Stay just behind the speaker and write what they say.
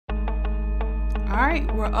All right,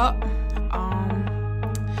 we're up.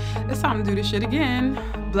 It's time to do this shit again.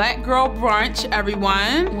 Black Girl Brunch,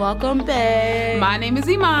 everyone. Welcome back. My name is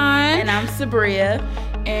Iman. And I'm Sabria.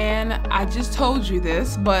 And I just told you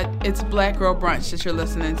this, but it's Black Girl Brunch that you're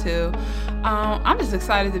listening to. I'm just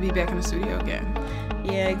excited to be back in the studio again.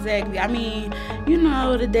 Yeah, exactly. I mean, you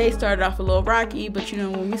know, the day started off a little rocky, but, you know,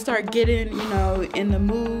 when we start getting, you know, in the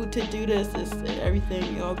mood to do this,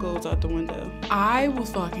 everything all goes out the window. I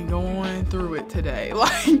was fucking going through it today.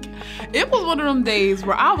 Like, it was one of them days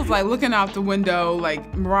where I was, like, looking out the window,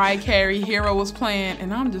 like, Mariah Carey, Hero was playing,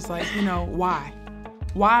 and I'm just like, you know, why?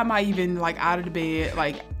 Why am I even, like, out of the bed?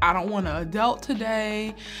 Like, I don't want to adult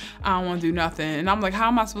today. I don't want to do nothing. And I'm like, how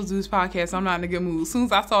am I supposed to do this podcast? I'm not in a good mood. As soon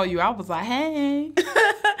as I saw you, I was like, hey.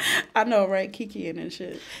 I know, right? Kikiing and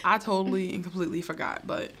shit. I totally and completely forgot.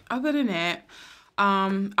 But other than that,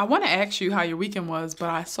 I want to ask you how your weekend was, but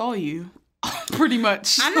I saw you pretty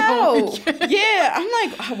much. I know. Yeah. I'm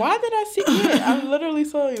like, why did I see you? Yeah, I literally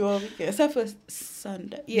saw you all weekend. Except for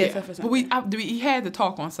Sunday. Yeah, except for Sunday. But we had to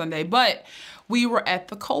talk on Sunday, but we were at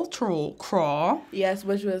the Cultural Crawl. Yes,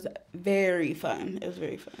 which was very fun. It was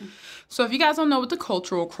very fun. So if you guys don't know what the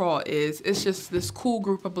Cultural Crawl is, it's just this cool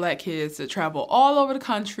group of black kids that travel all over the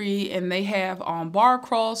country, and they have bar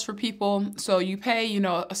crawls for people. So you pay, you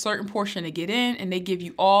know, a certain portion to get in, and they give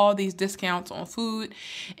you all these discounts on food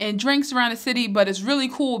and drinks around the city. But it's really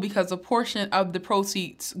cool because a portion of the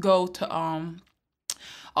proceeds go to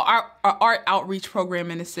art outreach program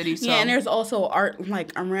in the city. So. Yeah, and there's also art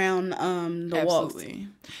like around the walls. Absolutely.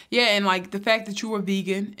 Yeah, and like the fact that you were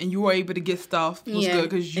vegan and you were able to get stuff was good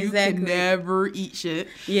because you can never eat shit.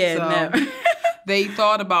 Yeah, so never. They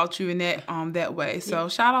thought about you in that way. So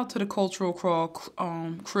shout out to the Cultural Crawl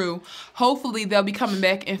crew. Hopefully they'll be coming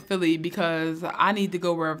back in Philly because I need to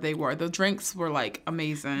go wherever they were. The drinks were like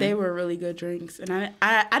amazing. They were really good drinks, and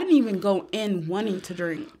I didn't even go in wanting to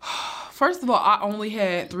drink. First of all, I only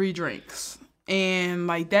had 3 drinks. And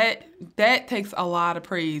like that takes a lot of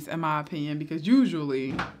praise in my opinion because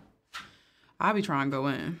usually I be trying to go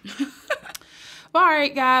in. All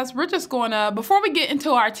right, guys, we're just going to, before we get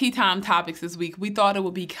into our tea time topics this week, we thought it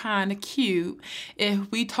would be kind of cute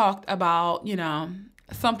if we talked about, you know,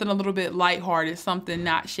 something a little bit lighthearted, something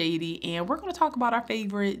not shady, and we're going to talk about our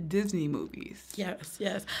favorite Disney movies. Yes.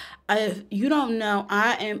 If you don't know,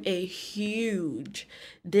 I am a huge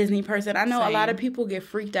Disney person. I know a lot of people get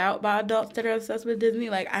freaked out by adults that are obsessed with Disney.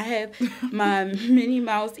 Like, I have my Minnie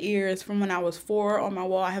Mouse ears from when I was 4 on my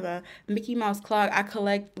wall. I have a Mickey Mouse clock. I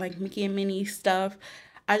collect, like, Mickey and Minnie stuff.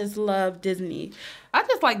 I just love Disney. I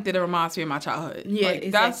just like that it reminds me of my childhood. Yeah, like,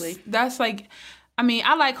 exactly. That's like... I mean,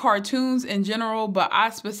 I like cartoons in general, but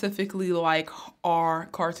I specifically like our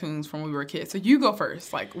cartoons from when we were kids. So you go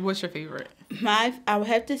first. Like, what's your favorite? I would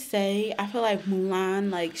have to say, I feel like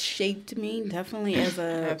Mulan like shaped me definitely as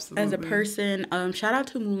a person. Shout out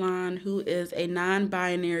to Mulan, who is a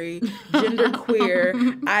non-binary,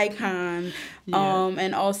 genderqueer icon. Yeah.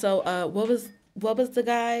 And also, what was the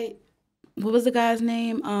guy's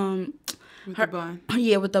name? With the bun.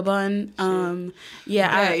 Yeah, with the bun. He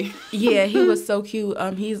was so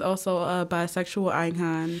cute. He's also a bisexual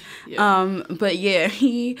icon. Yeah. But yeah,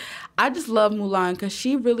 I just love Mulan because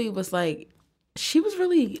she really was like, she was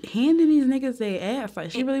really handing these niggas their ass. Like,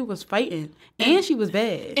 she really was fighting. And she was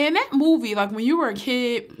bad. And that movie, like, when you were a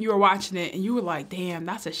kid, you were watching it, and you were like, damn,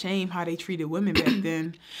 that's a shame how they treated women back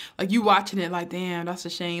then. Like, you watching it like, damn, that's a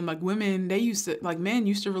shame. Like, women, men used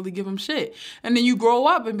to really give them shit. And then you grow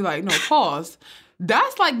up and be like, no, pause.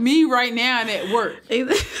 That's like me right now and at work.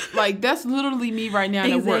 Like, that's literally me right now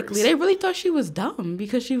and at work. Exactly. They really thought she was dumb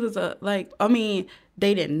because she was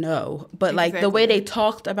they didn't know, but like the way they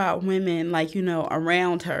talked about women, like, you know,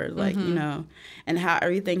 around her, like, you know, and how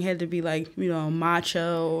everything had to be like, you know,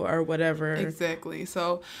 macho or whatever. Exactly.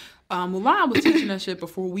 So Mulan was teaching us shit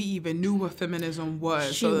before we even knew what feminism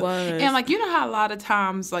was. She was. And like, you know how a lot of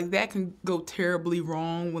times like that can go terribly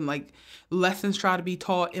wrong when like lessons try to be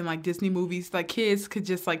taught in like Disney movies. Like, kids could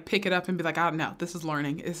just like pick it up and be like, I don't know, this is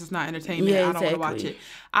learning. This is not entertainment. Yeah, I don't want to watch it.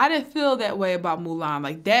 I didn't feel that way about Mulan.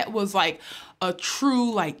 Like, that was like a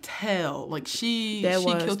true like tell. Like, she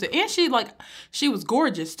killed it. And she was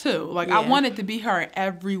gorgeous too. Like, yeah. I wanted to be her in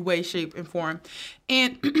every way, shape, and form.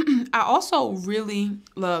 And I also really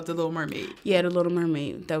love The Little Mermaid. Yeah, The Little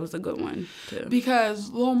Mermaid. That was a good one too. Because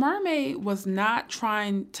Little Mermaid was not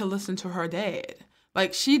trying to listen to her dad.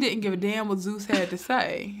 Like, she didn't give a damn what Zeus had to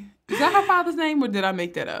say. Is that her father's name, or did I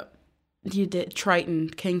make that up? You did. Triton.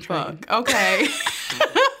 King Triton. Fuck. Okay.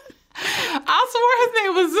 I swore his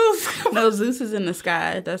name was Zeus. No, Zeus is in the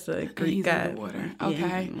sky. That's a Greek guy. In the water.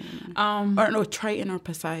 Okay. Yeah. Or no, Triton or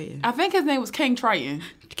Poseidon. I think his name was King Triton.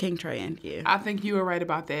 King Triton, yeah. I think you were right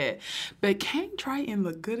about that. But King Triton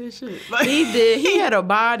looked good as shit. Like, he did. He had a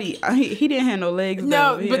body. He didn't have no legs.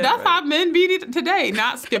 No, though. but that's how men beat it today.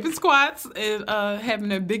 Not skipping squats and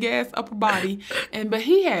having a big ass upper body. But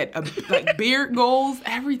he had like beard goals,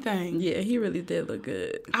 everything. Yeah, he really did look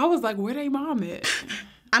good. I was like, where they mom at?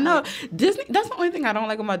 I know Disney. That's the only thing I don't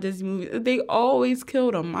like about Disney movies. They always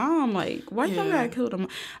kill the mom. Like, why y'all gotta kill the mom?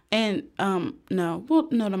 And no,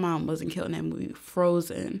 the mom wasn't killed in that movie.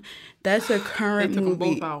 Frozen. That's a current movie. They took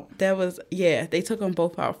them both out. That was they took them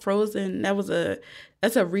both out. Frozen.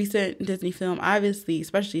 That's a recent Disney film. Obviously,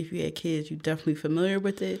 especially if you had kids, you're definitely familiar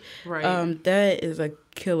with it. Right. That is a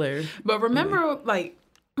killer. But remember, like,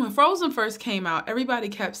 when Frozen first came out, everybody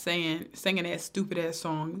kept singing that stupid ass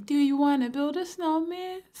song, "Do you want to build a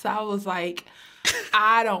snowman?" So I was like,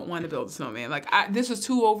 I don't want to build a snowman. Like, this is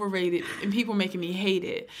too overrated, and people making me hate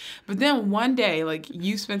it. But then one day, like,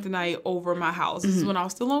 you spent the night over my house. This is when I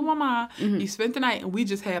was still on my mom. You spent the night, and we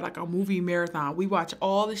just had like a movie marathon. We watched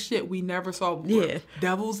all the shit we never saw before. Yeah.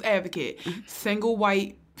 Devil's Advocate, Single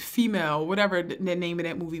White Female, whatever the name of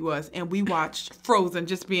that movie was, and we watched Frozen,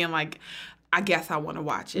 just being like, I guess I want to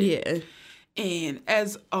watch it. Yeah. And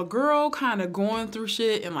as a girl kind of going through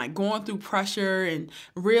shit and like going through pressure and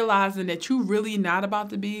realizing that you really not about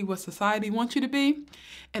to be what society wants you to be,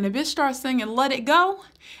 and a bitch starts singing Let It Go,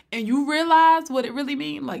 and you realize what it really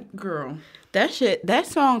means, like, girl. That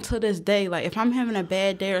song to this day, like, if I'm having a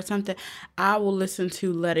bad day or something, I will listen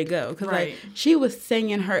to Let It Go. Because, like, she was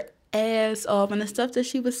singing her ass off, and the stuff that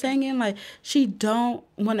she was singing, like, she don't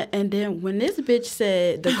want to. And then when this bitch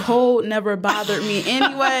said the cold never bothered me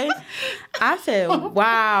anyway, I said,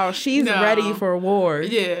 wow, she's ready for war.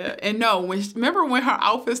 Yeah. And no, remember when her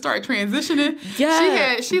outfit started transitioning?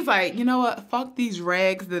 Yeah. She's like, you know what, fuck these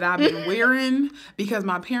rags that I've been wearing because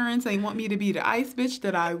my parents ain't want me to be the ice bitch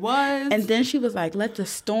that I was. And then she was like, let the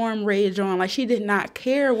storm rage on. Like, she did not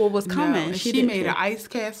care what was coming. No, she made an ice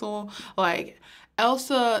castle. Like,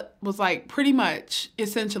 Elsa was like, pretty much,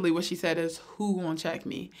 essentially what she said is, who gonna check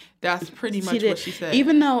me? That's pretty much what she said.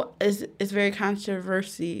 Even though it's very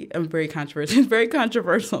controversial. It's very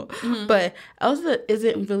controversial. Mm-hmm. But Elsa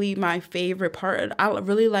isn't really my favorite part. I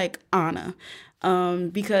really like Anna,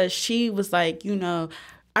 because she was like,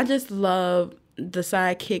 I just love the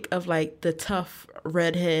sidekick of like the tough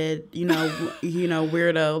redhead,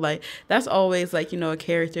 weirdo. Like, that's always like, a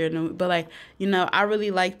character. But like, I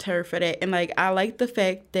really liked her for that. And like, I like the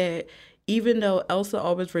fact that even though Elsa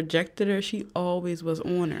always rejected her, she always was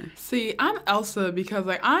on her. See, I'm Elsa because,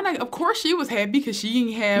 like, Anna, of course she was happy because she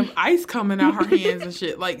didn't have ice coming out her hands and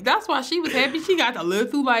shit. Like, that's why she was happy. She got to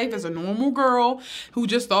live through life as a normal girl who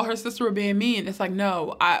just thought her sister was being mean. It's like,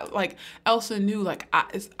 no, Elsa knew, like,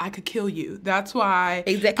 I could kill you. That's why.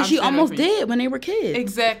 Exactly. She almost did when they were kids.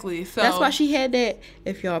 Exactly. So that's why she had that,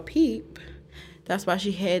 if y'all peep, that's why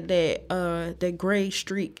she had that gray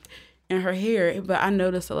streak in her hair. But I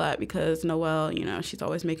notice a lot because Noelle, she's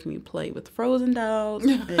always making me play with Frozen dolls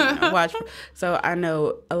and watch. So I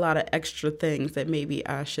know a lot of extra things that maybe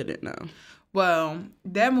I shouldn't know. Well,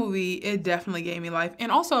 that movie, it definitely gave me life.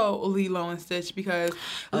 And also Lilo and Stitch, because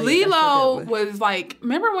Lilo was like,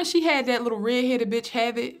 remember when she had that little redheaded bitch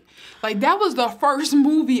have it? Like, that was the first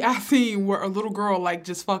movie I seen where a little girl, like,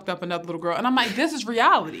 just fucked up another little girl. And I'm like, this is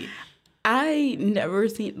reality. I never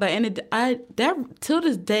seen, like, and that till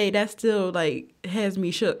this day, that still, like, has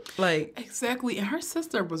me shook. Like, exactly. And her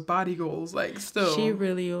sister was body goals, like, still. She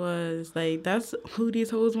really was. Like, that's who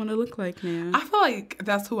these hoes want to look like now. I feel like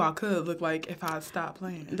that's who I could look like if I stopped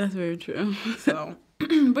playing. That's very true. So,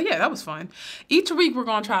 but yeah, that was fun. Each week we're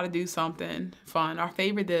going to try to do something fun. Our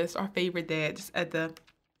favorite this, our favorite that, just at the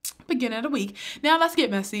beginning of the week. Now let's get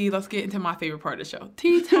messy. Let's get into my favorite part of the show.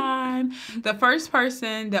 Tea time. The first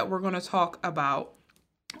person that we're going to talk about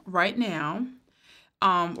right now,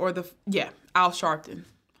 Al Sharpton.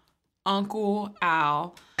 Uncle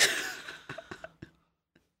Al.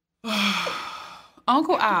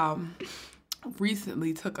 Uncle Al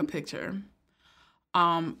recently took a picture,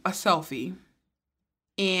 a selfie,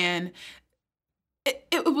 and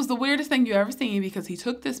it was the weirdest thing you ever seen, because he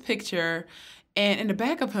took this picture, and in the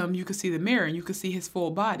back of him, you could see the mirror and you could see his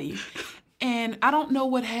full body. And I don't know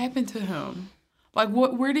what happened to him. Like,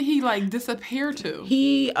 where did he, like, disappear to?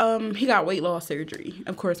 He got weight loss surgery.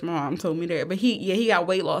 Of course, my mom told me that. But he got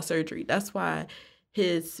weight loss surgery. That's why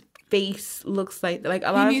his face looks like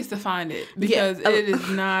a lot. He needs to find it, because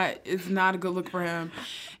it's not a good look for him.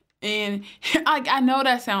 And I know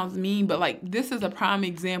that sounds mean, but like this is a prime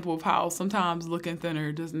example of how sometimes looking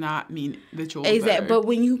thinner does not mean that you'll look better. But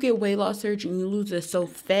when you get weight loss surgery and you lose it so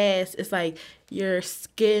fast, it's like your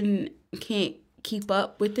skin can't keep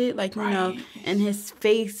up with it, like, you know, and his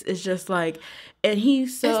face is just like, and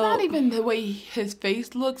he's so... It's not even the way his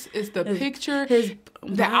face looks, it's the picture,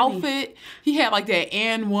 the outfit. He had like that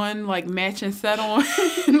and like matching set on,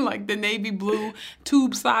 like the navy blue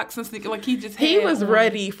tube socks and sneakers. Like he was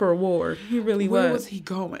ready for war. He really was. Where was he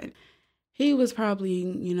going? He was probably,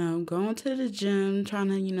 you know, going to the gym, trying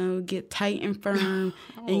to, you know, get tight and firm.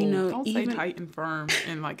 And, you know, don't say tight and firm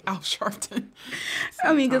and like Al Sharpton.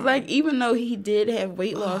 I mean, because like even though he did have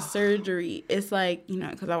weight loss surgery, it's like, you know,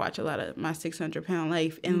 because I watch a lot of My 600-Pound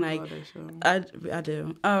Life, and like I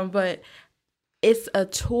do, but it's a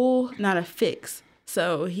tool, not a fix.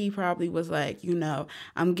 So he probably was like, you know,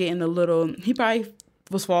 I'm getting a little. He probably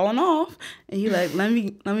was falling off, and he like, let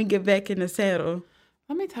me get back in the saddle.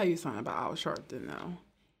 Let me tell you something about Al Sharpton, though.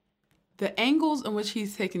 The angles in which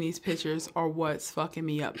he's taking these pictures are what's fucking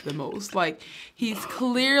me up the most. Like, he's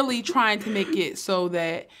clearly trying to make it so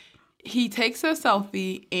that he takes a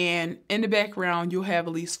selfie, and in the background, you'll have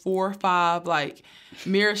at least 4 or 5, like,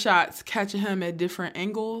 mirror shots catching him at different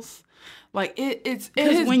angles. Like, his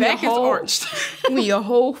back is arched. When your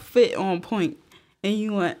whole fit on point, and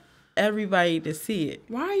you want everybody to see it.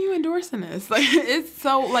 Why are you endorsing this? Like, it's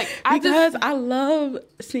so like I love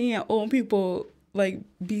seeing old people like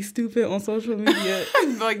be stupid on social media.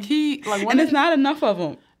 And it's not enough of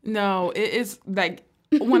them. No, it is like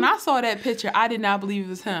when I saw that picture, I did not believe it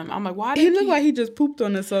was him. I'm like, why did he look like he just pooped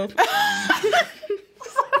on himself?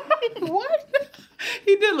 What?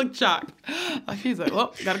 He did look shocked. Like he's like,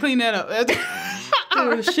 well, gotta clean that up.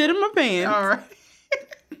 Shit in my pants. All right.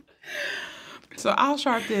 So Al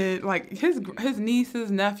Sharpton, like his nieces,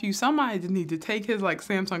 nephew, somebody just need to take his like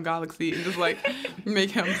Samsung Galaxy and just like make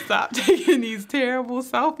him stop taking these terrible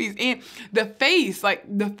selfies. And the face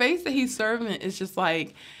that he's serving is just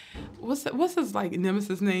like, what's his like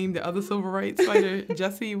nemesis name? The other civil rights fighter,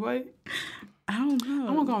 Jesse what? I don't know.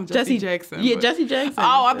 I'm gonna call him Jesse Jackson. Yeah, Jesse Jackson.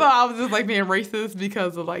 Oh, I thought I was just like being racist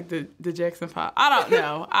because of like the Jackson pop. I don't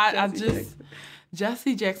know.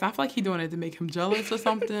 Jesse Jackson, I feel like he's doing it to make him jealous or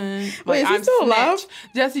something. Like, wait, is he still alive?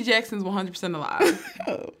 Jesse Jackson's 100% alive.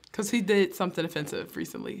 Oh. Because he did something offensive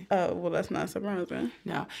recently. Oh, well, that's not surprising.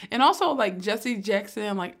 No. And also, like, Jesse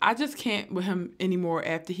Jackson, like, I just can't with him anymore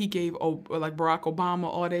after he gave, like, Barack Obama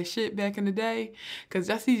all that shit back in the day. Because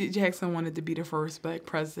Jesse Jackson wanted to be the first black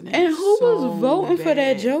president. And who was voting for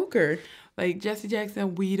that joker? Like, Jesse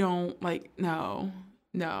Jackson, we don't, like, no.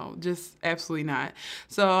 No, just absolutely not.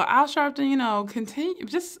 So Al Sharpton, you know, continue,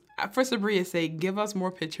 just for Sabria's sake, give us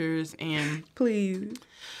more pictures and... Please.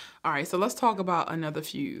 All right, so let's talk about another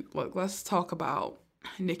feud. Look, let's talk about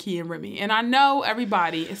Nicki and Remy. And I know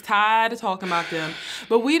everybody is tired of talking about them,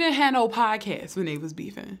 but we didn't have no podcast when they was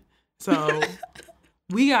beefing. So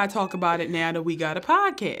we got to talk about it now that we got a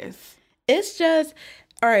podcast. It's just,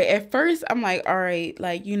 all right, at first I'm like, all right,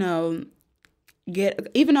 like, you know...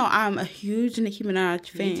 even though I'm a huge Nicki Minaj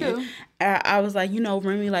fan, me too. I was like, you know,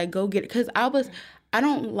 Remy, like, go get it. Because I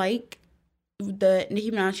don't like the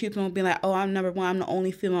Nicki Minaj people being like, oh, I'm number one, I'm the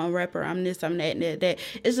only female rapper, I'm this, I'm that, and that.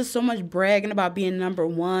 It's just so much bragging about being number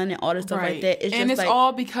one and all this stuff like that. It's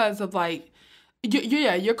all because of, like,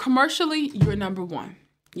 you're commercially, you're number one.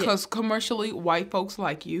 Because commercially, white folks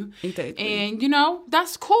like you. Exactly. And, you know,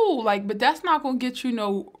 that's cool. Like, but that's not going to get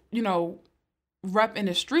you rep in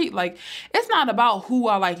the street. Like, it's not about who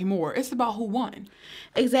I like more. It's about who won.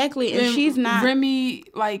 Exactly. And she's not... Remy,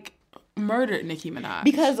 like, murdered Nicki Minaj.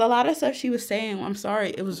 Because a lot of stuff she was saying, I'm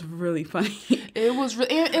sorry, it was really funny. It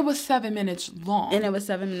was 7 minutes long. And it was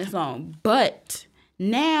 7 minutes long. But...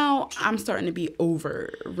 now I'm starting to be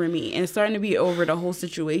over Remy and starting to be over the whole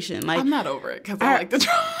situation. Like, I'm not over it because I like the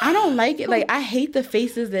drama. I don't like it. Like, I hate the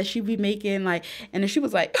faces that she be making. Like, and then she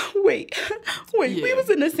was like, wait, we was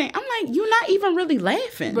in the same. I'm like, you're not even really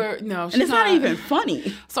laughing. But no, and it's not even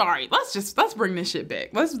funny. Sorry, let's bring this shit back.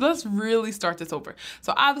 Let's really start this over.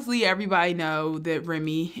 So obviously everybody know that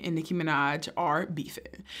Remy and Nicki Minaj are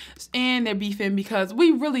beefing, and they're beefing because we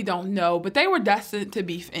really don't know, but they were destined to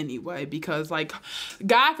beef anyway because, like,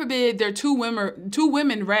 God forbid there are two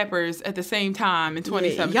women rappers at the same time in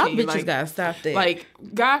 2017. Y'all bitches gotta stop that. Like,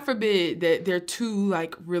 God forbid that there are two,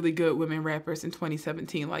 like, really good women rappers in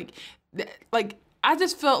 2017. Like I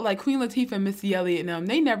just felt like Queen Latifah and Missy Elliott and them,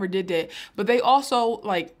 they never did that. But they also,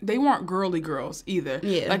 like, they weren't girly girls either.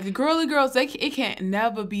 Yeah. Like, the girly girls, it can't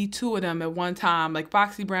never be two of them at one time. Like,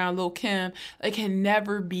 Foxy Brown, Lil' Kim, it can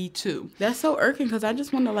never be two. That's so irking because I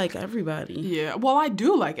just want to like everybody. Yeah. Well, I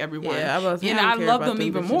do like everyone. Yeah, I love them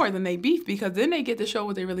even more than they beef because then they get to show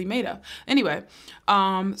what they really made of. Anyway,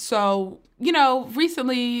 so... You know,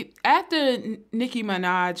 recently, after Nicki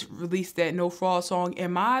Minaj released that No Fraud song,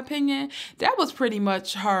 in my opinion, that was pretty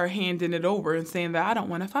much her handing it over and saying that I don't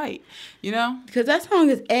want to fight, you know? Because that song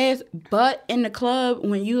is ass, but in the club,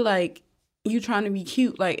 when you, like, you trying to be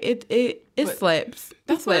cute, like, it slaps.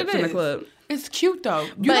 That's it slaps in the club. It's cute, though.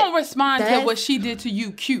 You don't respond to what she did to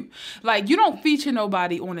you cute. Like, you don't feature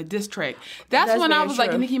nobody on a diss track. That's when I was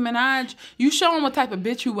like, Nicki Minaj, you showing what type of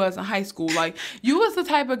bitch you was in high school. Like, you was the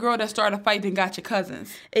type of girl that started a fight and got your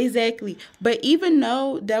cousins. Exactly. But even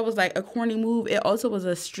though that was, like, a corny move, it also was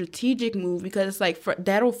a strategic move because it's like,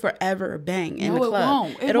 that'll forever bang in the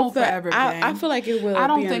club. It won't forever bang. I feel like it will. I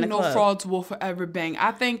don't think No Frauds will forever bang.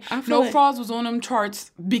 I think No Frauds was on them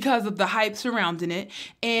charts because of the hype surrounding it.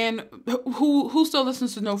 And who still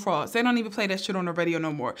listens to No Frauds? They don't even play that shit on the radio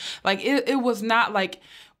no more. Like, it was not like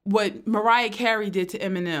what Mariah Carey did to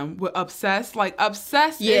Eminem with Obsessed. Like,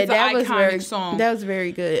 Obsessed is an iconic song. That was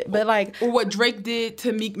very good. But, like... Or what Drake did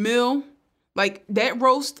to Meek Mill. Like, that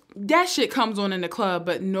roast, that shit comes on in the club.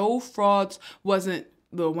 But No Frauds wasn't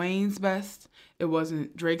Lil Wayne's best. It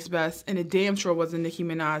wasn't Drake's best. And it damn sure wasn't Nicki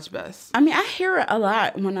Minaj's best. I mean, I hear it a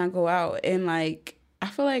lot when I go out. And, like... I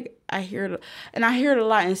feel like I hear it, and I hear it a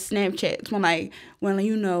lot in Snapchats when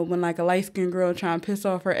like a light skinned girl trying to piss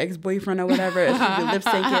off her ex-boyfriend or whatever, if she be lip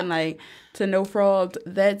syncing like to No Fraud.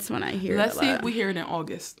 That's when I hear it. Let's see if we hear it in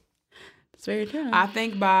August. It's very true. I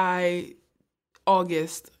think by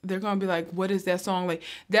August they're gonna be like, "What is that song?" Like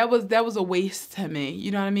that was a waste to me. You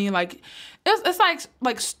know what I mean? Like it's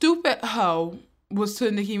like Stupid Hoe was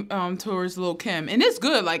to Nicki towards Lil' Kim, and it's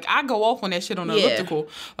good. Like I go off on that shit on the elliptical.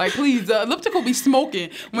 Like please, the elliptical be smoking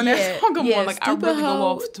when that song come on. Like I really go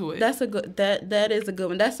off to it. That's a good that is a good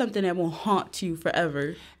one. That's something that will haunt you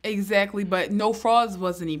forever. Exactly, but No Frauds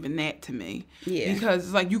wasn't even that to me. Yeah,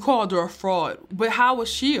 because like you called her a fraud, but how was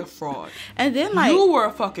she a fraud? And then like you were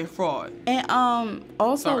a fucking fraud. And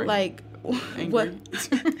also like.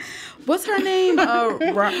 What's her name?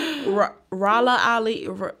 Rala Ali.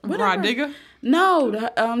 Radiga? No,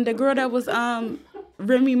 the girl that was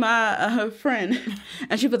Remy, my friend,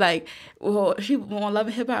 and she was like, well, she on Love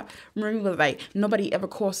and Hip Hop. Remy was like, nobody ever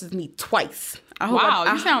crosses me twice.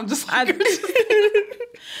 You sound just like her.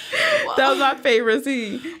 That was my favorite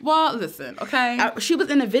scene. Well, listen, okay. She was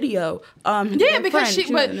in a video. Because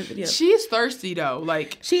she's thirsty though.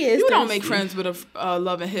 Like she is. You thirsty. Don't make friends with a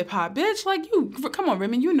Love and Hip Hop bitch. Like you, come on,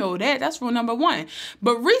 Remy, you know that. That's rule number one.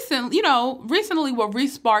 But recently, what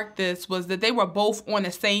re-sparked this was that they were both on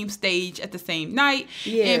the same stage at the same night.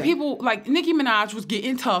 Yeah. And people like Nicki Minaj was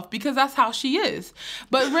getting tough because that's how she is.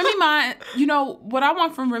 But Remy Ma, what I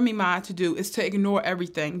want from Remy Ma to do is to ignore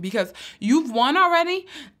everything because you've won already.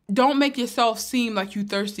 Don't make yourself seem like you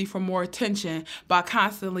thirsty for more attention by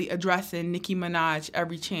constantly addressing Nicki Minaj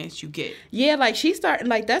every chance you get. Yeah, like she's starting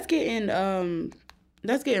like that's getting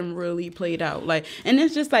really played out. Like, and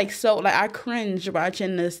it's just like so like I cringe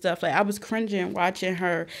watching this stuff. Like I was cringing watching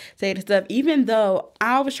her say this stuff, even though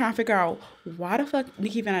I was trying to figure out why the fuck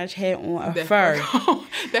Nicki Minaj had on a fur.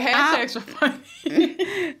 The hashtags are funny.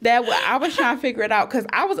 I was trying to figure it out because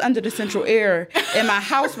I was under the central air in my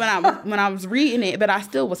house when I was reading it, but I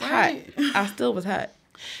still was hot. I still was hot,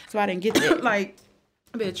 so I didn't get that. Like,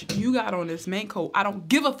 bitch, you got on this mink coat. I don't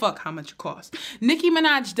give a fuck how much it costs. Nicki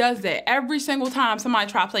Minaj does that every single time somebody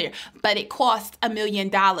try to play her, but it costs $1 million.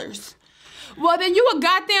 Well, then you a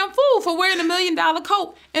goddamn fool for wearing $1 million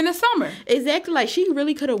coat in the summer. Exactly. Like, she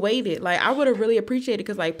really could have waited. Like, I would have really appreciated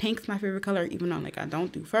because, like, pink's my favorite color, even though, like, I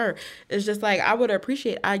don't do fur. It's just, like, I would have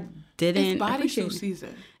appreciated. I didn't appreciate it. It's bodysuit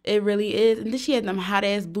season. It really is. And then she had them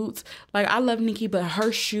hot-ass boots. Like, I love Nicki, but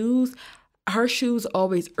her shoes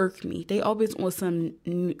always irk me. They always on some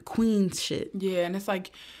queen shit. Yeah, and it's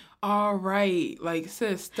like... All right, like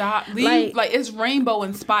sis, stop. Leave. Like it's rainbow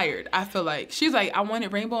inspired. I feel like she's like, I want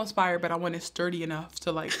it rainbow inspired, but I want it sturdy enough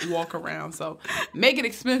to like walk around. So make it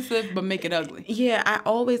expensive, but make it ugly. Yeah, I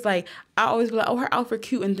always be like, oh, her outfit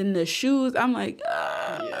cute, and then the shoes, I'm like,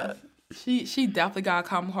 yeah. She definitely gotta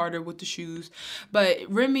come harder with the shoes. But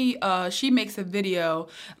Remy, she makes a video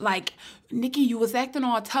like, Nicki, you was acting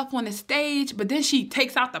all tough on the stage, but then she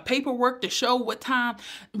takes out the paperwork to show what time.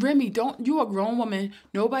 Remy, you a grown woman.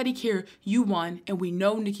 Nobody care. You won, and we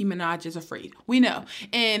know Nicki Minaj is afraid. We know.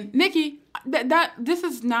 And Nicki, this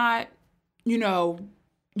is not,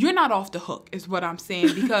 you're not off the hook, is what I'm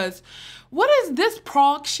saying. Because what is this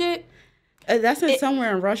Prague shit? That's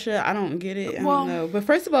somewhere in Russia. I don't get it. I don't know. But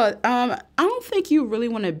first of all, I don't think you really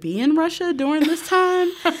want to be in Russia during this time.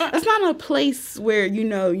 It's not a place where,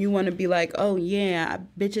 you want to be like, oh, yeah,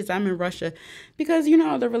 bitches, I'm in Russia. Because,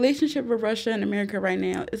 the relationship with Russia and America right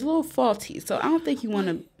now is a little faulty. So I don't think you want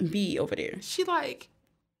to be over there. She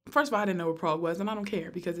first of all, I didn't know what Prague was, and I don't care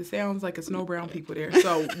because it sounds like it's no brown people there.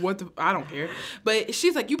 So I don't care. But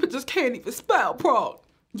she's like, you just can't even spell Prague.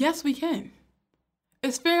 Yes, we can.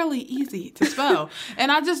 It's fairly easy to spell.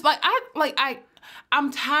 And I just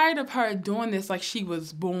I'm tired of her doing this like she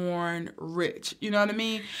was born rich. You know what I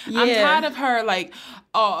mean? Yeah. I'm tired of her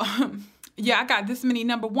yeah, I got this many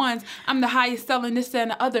number ones. I'm the highest selling this and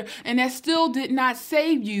the other. And that still did not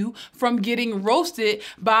save you from getting roasted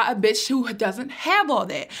by a bitch who doesn't have all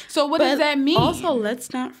that. So what does that mean? Also,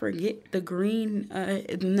 let's not forget the green.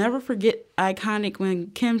 Never forget Iconic when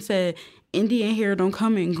Kim said, Indian hair don't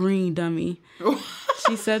come in green, dummy.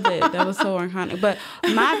 She said that. That was so iconic. But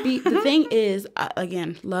the thing is,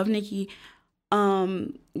 again, love Nicki. But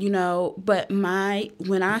when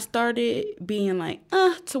I started being like,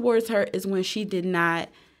 towards her is when she did not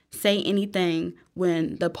say anything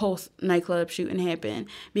when the Pulse nightclub shooting happened.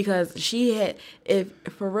 Because she had, if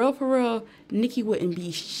for real, Nicki wouldn't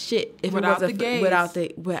be shit if without it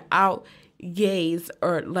wasn't without gays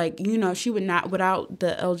or she would not, without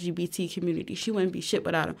the LGBT community, she wouldn't be shit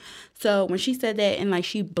without them. So when she said that and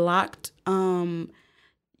she blocked or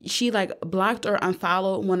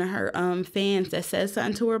unfollowed one of her fans that said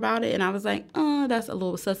something to her about it, and I was like, that's a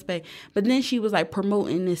little suspect. But then she was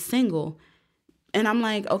promoting this single, and I'm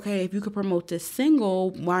like, okay, if you could promote this single,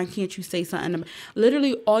 why can't you say something?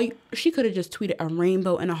 Literally, she could have just tweeted a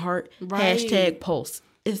rainbow and a heart, right. #Pulse.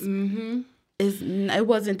 It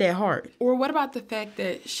wasn't that hard. Or what about the fact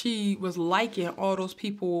that she was liking all those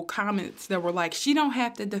people comments that were like, she don't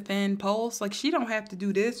have to defend Pulse, she don't have to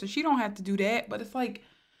do this or she don't have to do that. But it's like,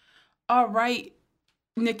 all right,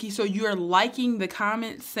 Nicki, so you're liking the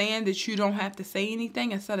comments saying that you don't have to say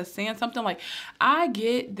anything instead of saying something. I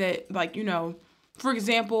get that, for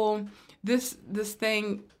example, this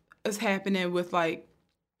thing is happening with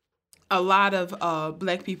a lot of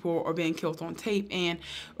black people are being killed on tape. And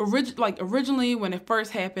originally when it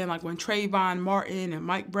first happened, when Trayvon Martin and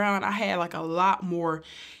Mike Brown, I had a lot more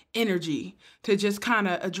energy to just kind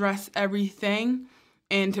of address everything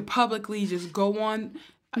and to publicly just go on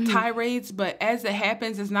tirades. But as it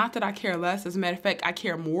happens, it's not that I care less. As a matter of fact, I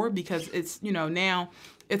care more because it's, now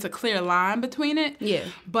it's a clear line between it. Yeah.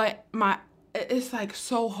 But it's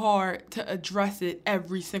so hard to address it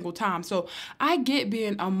every single time. So I get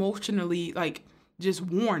being emotionally just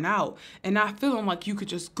worn out and not feeling like you could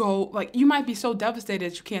just go, you might be so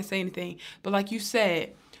devastated that you can't say anything. But like you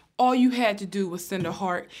said, all you had to do was send a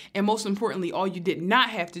heart. And most importantly, all you did not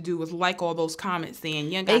have to do was all those comments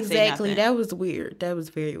saying you ain't got to say nothing. Exactly. That was weird. That was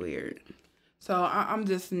very weird. So I'm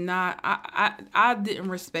just not, I didn't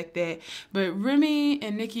respect that. But Remy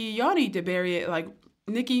and Nicki, y'all need to bury it.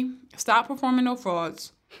 Nicki, stop performing no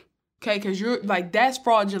frauds. Okay, because you're that's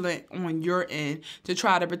fraudulent on your end to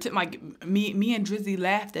try to pretend. Me and Drizzy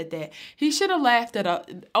laughed at that. He should have laughed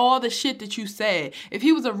at all the shit that you said. If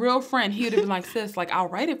he was a real friend, he would have been like, sis, I'll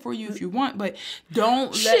write it for you if you want, but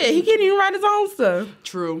don't he can't even write his own stuff.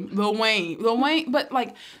 True. Lil Wayne, but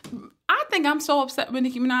I think I'm so upset with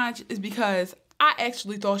Nicki Minaj is because I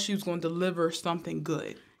actually thought she was going to deliver something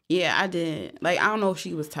good. Yeah, I did. I don't know if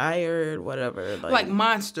she was tired, whatever.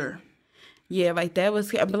 Monster. Yeah, that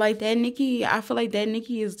was, but that Nicki, I feel that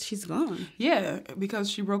Nicki she's gone. Yeah,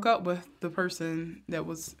 because she broke up with the person that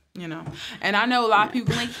was, and I know a lot of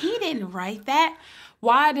people he didn't write that.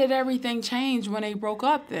 Why did everything change when they broke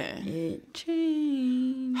up then? It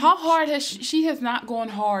changed. How hard has she has not gone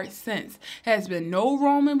hard since. Has been no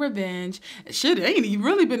Roman revenge. Shit, ain't even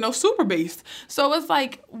really been no super bass. So it's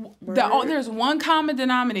there's one common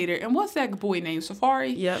denominator. And what's that boy named?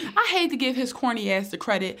 Safari? Yep. I hate to give his corny ass the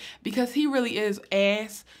credit because he really is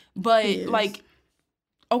ass. But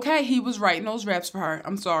okay, he was writing those raps for her.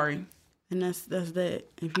 I'm sorry. And that's that.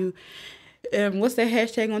 If you what's that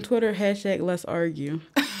hashtag on Twitter? #Let's argue.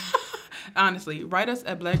 Honestly, write us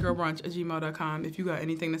at blackgirlbrunch@gmail.com if you got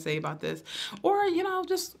anything to say about this. Or,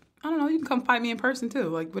 just, I don't know, you can come fight me in person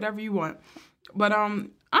too. Whatever you want. But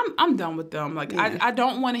I'm done with them. I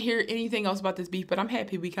don't want to hear anything else about this beef, but I'm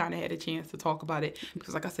happy we kind of had a chance to talk about it.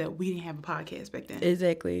 Because like I said, we didn't have a podcast back then.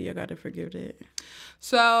 Exactly. You got to forgive that.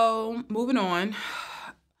 So, moving on.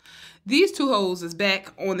 These two hoes is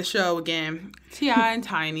back on the show again, T.I. and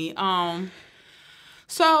Tiny.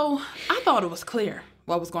 So I thought it was clear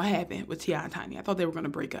what was going to happen with T.I. and Tiny. I thought they were going to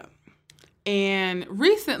break up. And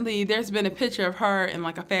recently, there's been a picture of her in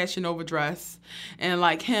like a Fashion Nova dress, and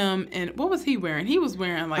like him, and what was he wearing? He was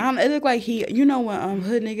wearing like it looked like you know when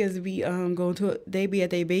hood niggas be going to they be at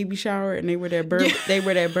their baby shower and they wear their they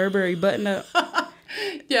wear that Burberry button up.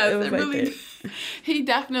 Yes, it really. He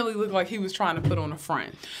definitely looked like he was trying to put on a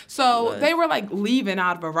front. So they were like leaving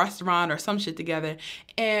out of a restaurant or some shit together,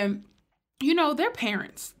 and you know they're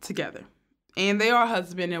parents together. And they are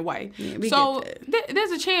husband and wife. Yeah, so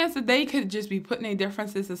there's a chance that they could just be putting their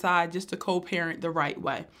differences aside just to co-parent the right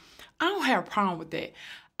way. I don't have a problem with that.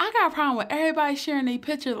 I got a problem with everybody sharing their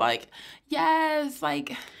picture like, yes,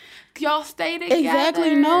 like, y'all stay together.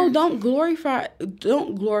 Exactly. No, don't glorify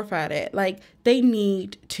that. Like, they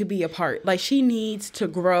need to be apart. Like, she needs to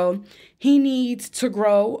grow. He needs to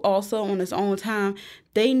grow also on his own time.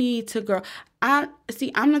 They need to grow. I'm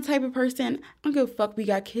the type of person, I don't give a fuck we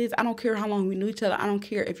got kids. I don't care how long we knew each other. I don't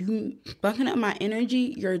care. If you bucking up my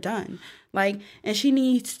energy, you're done. Like, and she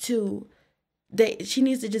needs to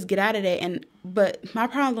just get out of that. But my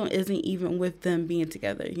problem isn't even with them being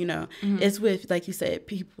together, you know. Mm-hmm. It's with, like you said,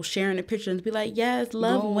 people sharing the pictures and be like, yes,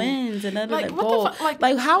 love wins. And like, goal.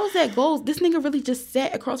 Like, how is that goals? This nigga really just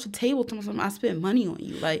sat across the table telling me I spent money on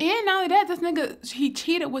you. Like, and not only that, this nigga, he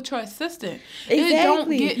cheated with your assistant. Exactly. It don't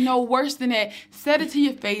get no worse than that. Said it to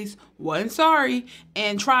your face, wasn't sorry,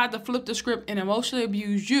 and tried to flip the script and emotionally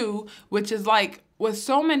abuse you, which is like what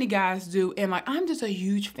so many guys do. And like, I'm just a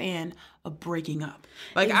huge fan of breaking up.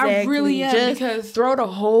 Like, exactly. I really am. Just because throw the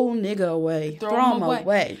whole nigga away. Throw him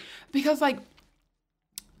away. Because like,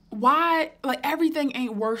 why, like, everything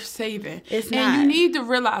ain't worth saving. It's not. And you need to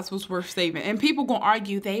realize what's worth saving. And people gonna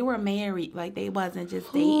argue they were married, like they wasn't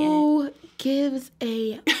just dating. Who gives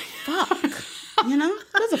a fuck? You know?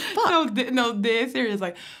 Who's a fuck? No, dead serious.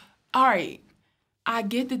 Like, all right, I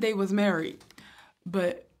get that they was married,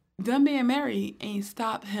 but them being married ain't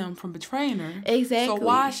stopped him from betraying her. Exactly. So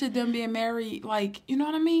why should them being married, like, you know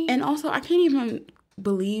what I mean? And also, I can't even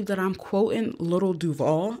believe that I'm quoting Little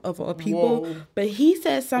Duval of all people. Whoa. But he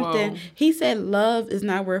said something. Whoa. He said love is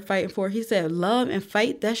not worth fighting for. He said love and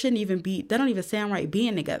fight, that don't even sound right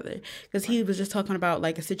being together. Because he was just talking about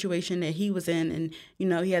like a situation that he was in, and you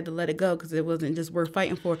know, he had to let it go because it wasn't just worth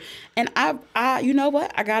fighting for. And I you know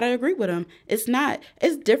what, I gotta agree with him. It's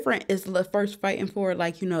different. It's first fighting for,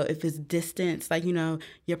 like, you know, if it's distance, like, you know,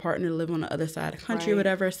 your partner live on the other side of the country, right, or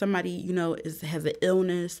whatever, somebody, you know, has an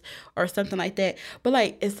illness or something like that. But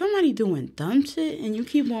like, if somebody doing dumb shit and you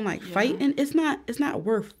keep on like fighting, it's not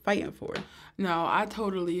worth fighting for. No, I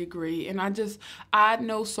totally agree. And I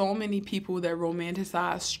know so many people that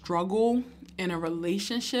romanticize struggle in a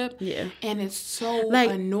relationship. Yeah. And it's so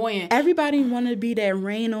like, annoying. Everybody want to be that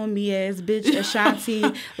rain on me ass bitch Ashanti,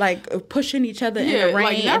 like pushing each other in the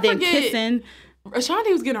rain, like, and then kissing.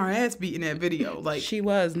 Ashanti was getting her ass beat in that video. Like, she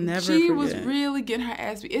was was really getting her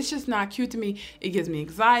ass beat. It's just not cute to me. It gives me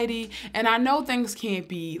anxiety, and I know things can't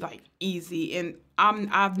be like easy. And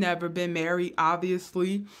I've never been married,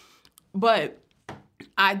 obviously, but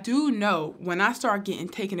I do know when I start getting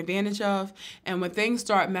taken advantage of, and when things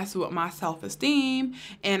start messing with my self-esteem,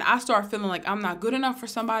 and I start feeling like I'm not good enough for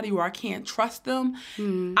somebody or I can't trust them,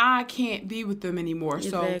 I can't be with them anymore.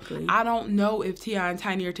 Exactly. So I don't know if T.I. and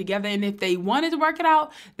Tiny are together, and if they wanted to work it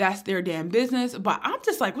out, that's their damn business. But I'm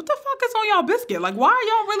just like, what the fuck is on y'all biscuit? Like, why are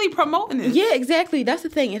y'all really promoting this? Yeah, exactly. That's the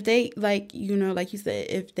thing. If they, like, you know, like you said,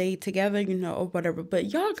 if they together, you know, or whatever,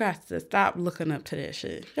 but y'all got to stop looking up to that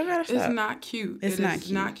shit. Y'all gotta stop. It's not cute. It's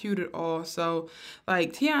not cute at all. So,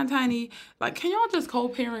 like, T.I. and Tiny, like, can y'all just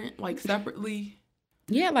co-parent, like, separately?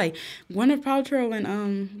 Yeah, like Gwyneth Paltrow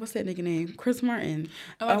and what's that nigga name? Chris Martin.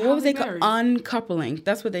 What was they called? Uncoupling.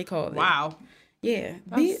 That's what they called it. Wow. Yeah.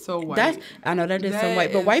 That's so white. I know that is so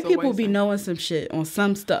white, but white people be knowing some shit on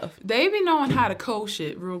some stuff. They be knowing how to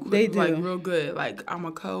shit real quick. They do. Like, real good. Like, I'm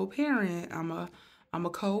a co-parent. I'm a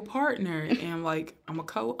co-partner, and like, I'm a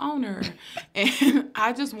co-owner, and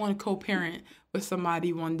I just want to co-parent with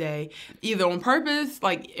somebody one day, either on purpose,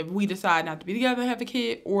 like if we decide not to be together and have a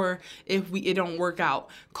kid, or if it don't work out.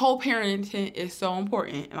 Co-parenting is so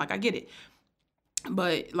important, and like, I get it,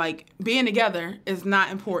 but like, being together is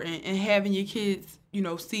not important, and having your kids, you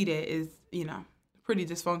know, see that is, you know, pretty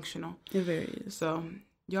dysfunctional. It very is. So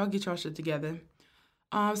y'all get y'all shit together.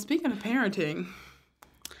 Speaking of parenting.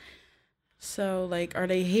 So, like, are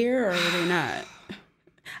they here or are they not?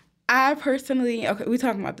 I personally, okay, we're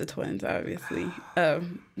talking about the twins, obviously,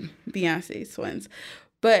 Beyonce's twins.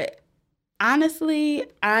 But honestly,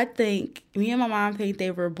 I think me and my mom think they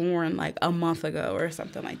were born like a month ago or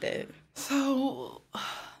something like that. So,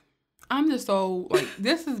 I'm just so, like,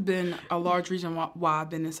 this has been a large reason why I've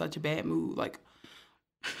been in such a bad mood. Like,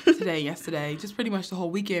 to today, yesterday, just pretty much the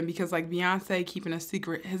whole weekend because like Beyonce keeping a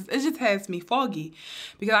secret, it just has me foggy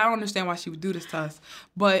because I don't understand why she would do this to us.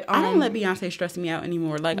 But I don't let Beyonce stress me out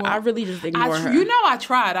anymore. Like, I really just ignore her. You know, I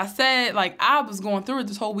tried. I said, like, I was going through it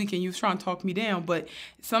this whole weekend. You was trying to talk me down. But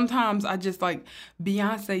sometimes I just, like,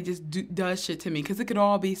 Beyonce just does shit to me because it could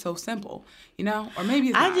all be so simple, you know? Or maybe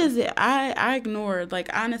it's not. I ignored. Like,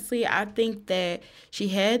 honestly, I think that she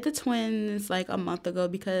had the twins, like, a month ago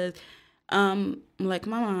because, like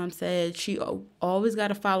my mom said, she always got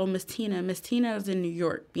to follow Miss Tina. Miss Tina is in New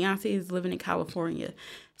York. Beyonce is living in California.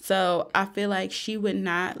 So I feel like she would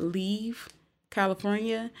not leave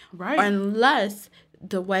California unless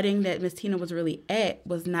the wedding that Miss Tina was really at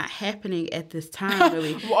was not happening at this time,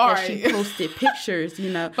 really. That she posted pictures,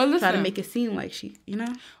 you know, try to make it seem like she, you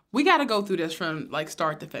know. We got to go through this from, like,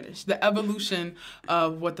 start to finish. The evolution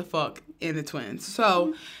of what the fuck in the twins.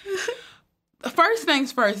 So, first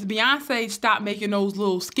things first, Beyonce stopped making those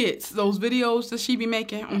little skits, those videos that she be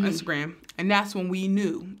making on Instagram. And that's when we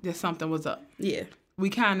knew that something was up. Yeah. We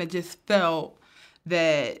kind of just felt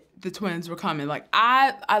that the twins were coming. Like,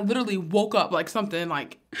 I literally woke up, like, something,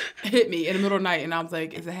 like, hit me in the middle of the night, and I was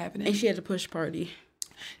like, is it happening? And she had the push party.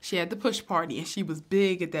 She had the push party, and she was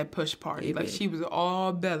big at that push party. Like, she was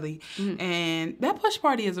all belly. And that push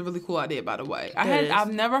party is a really cool idea, by the way.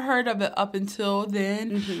 I've never heard of it up until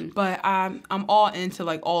then, but I'm all into,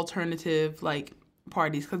 like, alternative, like,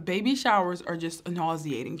 parties, because baby showers are just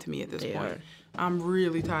nauseating to me at this point. I'm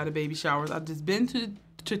really tired of baby showers. I've just been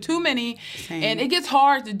to too many. Same. And it gets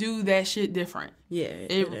hard to do that shit different. Yeah.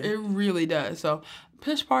 It really does. So,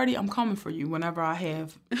 push party, I'm coming for you whenever I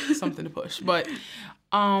have something to push. But,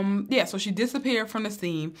 yeah, so she disappeared from the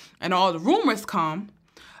scene, and all the rumors come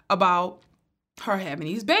about her having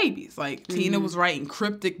these babies. Like, Tina was writing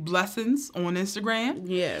cryptic blessings on Instagram.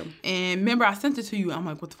 Yeah. And remember, I sent it to you. I'm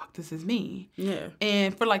like, what the fuck does this mean? Yeah.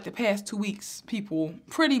 And for, like, the past 2 weeks, people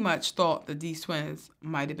pretty much thought that these twins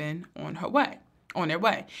might have been on their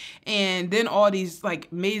way. And then all these,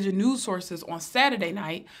 like, major news sources on Saturday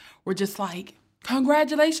night were just like,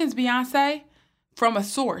 congratulations, Beyonce, from a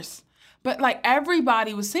source. But, like,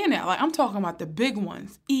 everybody was saying that. Like, I'm talking about the big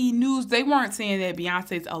ones. E! News, they weren't saying that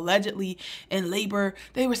Beyonce's allegedly in labor.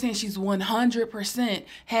 They were saying she's 100%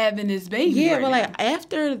 having this baby. Yeah, right but, now. like,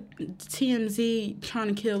 after TMZ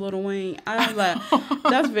trying to kill Lil Wayne, I was like,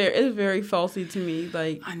 it's very falsy to me,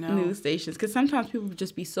 like, I know. News stations. Because sometimes people would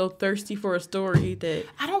just be so thirsty for a story that...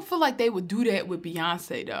 I don't feel like they would do that with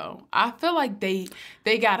Beyonce, though. I feel like they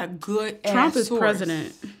got a good Trump is source.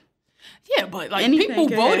 President. Yeah, but, like, people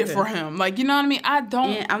voted for him. Like, you know what I mean? I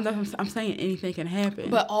don't... Yeah, I'm saying anything can happen.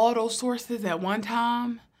 But all those sources at one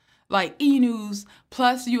time, like E! News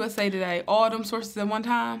plus USA Today, all them sources at one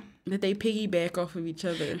time... That they piggyback off of each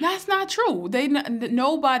other. That's not true.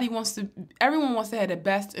 Everyone wants to have the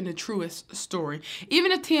best and the truest story.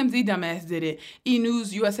 Even if TMZ dumbass did it, E!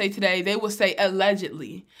 News, USA Today, they will say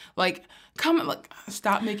allegedly. Like...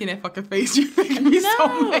 stop making that fucking face. You're making me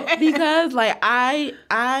so mad. Because, like,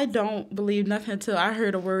 I don't believe nothing until I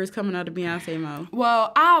heard the words coming out of Beyonce's mouth.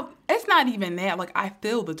 Well, it's not even that. Like, I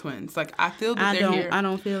feel the twins. Like, I feel that they're here. I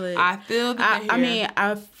don't feel it. I feel that they're here. I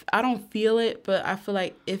mean, I don't feel it, but I feel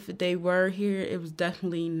like if they were here, it was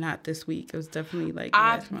definitely not this week. It was definitely, like,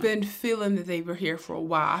 last month. I've been feeling that they were here for a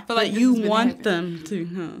while. I feel like you want them to,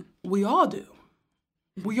 huh? We all do.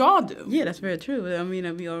 We all do. Yeah, that's very true. I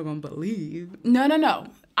mean, we all gonna believe. No.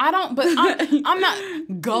 I don't, but I'm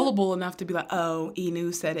not gullible enough to be like, oh, E!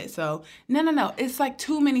 News said it. So, no. It's like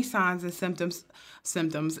too many signs and symptoms.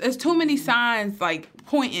 It's too many signs, like,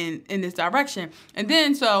 pointing in this direction. And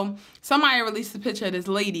then, so, somebody released a picture of this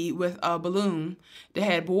lady with a balloon that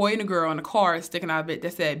had a boy and a girl and a card sticking out of it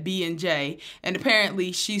that said B and J. And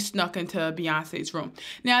apparently, she snuck into Beyonce's room.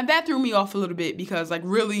 Now, that threw me off a little bit because, like,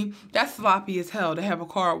 really, that's sloppy as hell to have a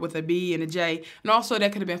card with a B and a J. And also,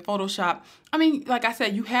 that could have been Photoshopped. I mean, like I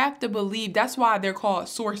said, you have to believe. That's why they're called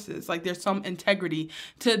sources. Like, there's some integrity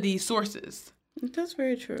to these sources. That's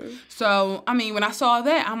very true. So, I mean, when I saw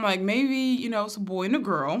that, I'm like, maybe, you know, it's a boy and a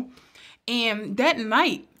girl. And that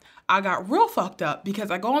night, I got real fucked up because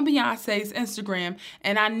I go on Beyonce's Instagram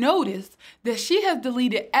and I noticed that she has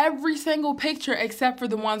deleted every single picture except for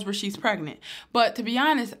the ones where she's pregnant. But to be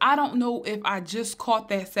honest, I don't know if I just caught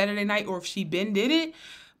that Saturday night or if she been did it,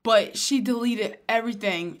 but she deleted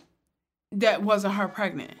everything that wasn't her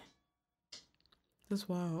pregnant. That's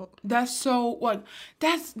wild. That's so, like,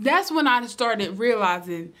 that's when I started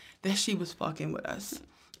realizing that she was fucking with us.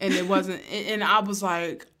 And it wasn't, and I was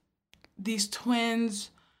like, these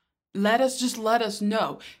twins, let us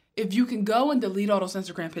know. if you can go and delete all those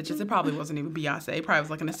Instagram pictures, it probably wasn't even Beyonce. It probably was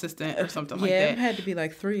like an assistant or something like that. Yeah, it had to be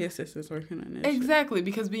like 3 assistants working on it. Exactly,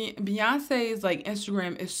 because Beyonce's like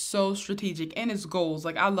Instagram is so strategic and its goals.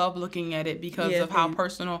 Like I love looking at it because of how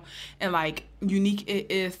personal and like unique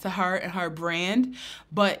it is to her and her brand.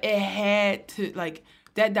 But it had to like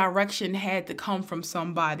that direction had to come from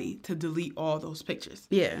somebody to delete all those pictures.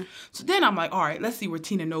 Yeah. So then I'm like, all right, let's see where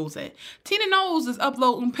Tina Knowles at. Tina Knowles is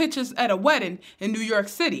uploading pictures at a wedding in New York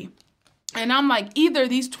City. And I'm like, either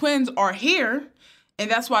these twins are here,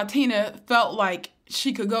 and that's why Tina felt like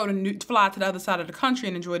she could go to fly to the other side of the country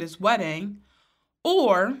and enjoy this wedding,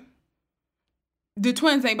 or the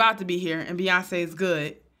twins ain't about to be here, and Beyonce is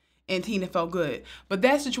good, and Tina felt good. But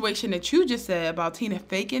that situation that you just said about Tina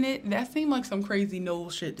faking it, that seemed like some crazy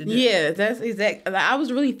Knowles shit to do. Yeah, that's exactly. Like, I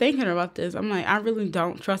was really thinking about this. I'm like, I really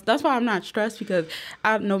don't trust. That's why I'm not stressed, because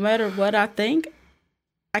no matter what I think,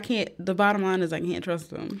 I can't. The bottom line is I can't trust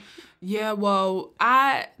them. Yeah, well,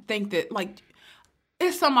 I think that like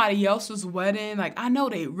it's somebody else's wedding. Like I know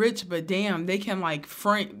they rich, but damn, they can like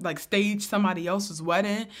stage somebody else's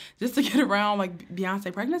wedding just to get around like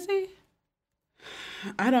Beyonce pregnancy.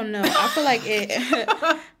 I don't know. I feel like it.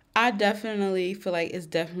 I definitely feel like it's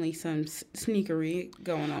definitely some sneakery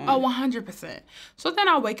going on. Oh, 100%. So then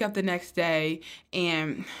I wake up the next day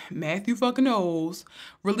and Matthew fucking Knowles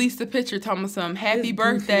released a picture telling me some happy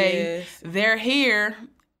birthday. They're here.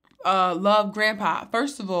 Love Grandpa.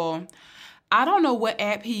 First of all, I don't know what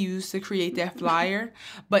app he used to create that flyer,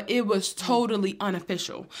 but it was totally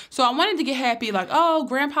unofficial. So I wanted to get happy like, oh,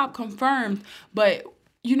 Grandpa confirmed, but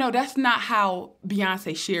you know, that's not how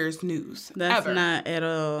Beyonce shares news. That's not at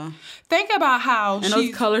all. Think about how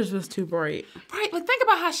those colors was too bright. Right. Like, think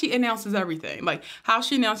about how she announces everything. Like, how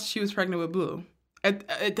she announced she was pregnant with Blue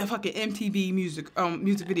at the fucking MTV music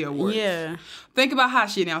video awards. Yeah. Think about how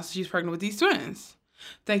she announced she's pregnant with these twins.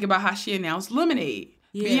 Think about how she announced Lemonade.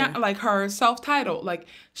 Yeah. Like her self-titled. Like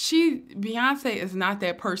Beyonce is not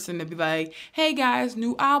that person to be like, hey guys,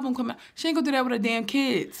 new album coming out. She ain't gonna do that with her damn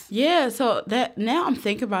kids. Yeah, so that now I'm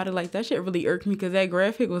thinking about it, like that shit really irked me because that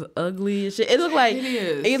graphic was ugly and shit. It looked like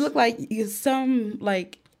it looked like some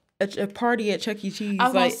like a party at Chuck E. Cheese,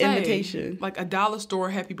 like invitation, like a dollar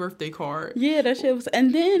store happy birthday card. Yeah, that shit was.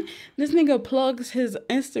 And then this nigga plugs his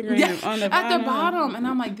Instagram on the bottom. At the bottom, and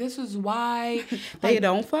I'm like, this is why they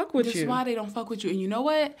don't fuck with you. This is why they don't fuck with you. And you know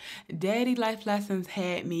what? Daddy Life Lessons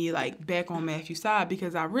had me like back on Matthew's side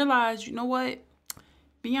because I realized, you know what?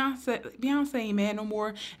 Beyonce ain't mad no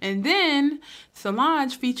more. And then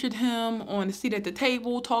Solange featured him on the seat at the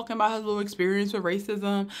table talking about his little experience with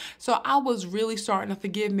racism. So I was really starting to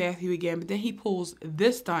forgive Matthew again. But then he pulls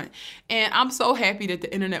this stunt. And I'm so happy that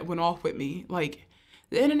the internet went off with me. Like,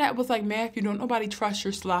 the internet was like, Matthew, don't nobody trust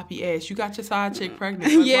your sloppy ass. You got your side chick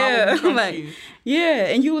pregnant. Like, yeah, like, you? Yeah,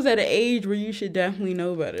 and you was at an age where you should definitely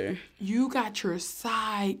know better. You got your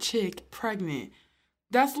side chick pregnant.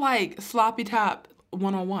 That's like sloppy top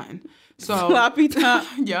 101. So sloppy top.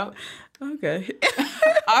 Yep. Okay.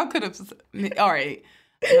 I could have. All right.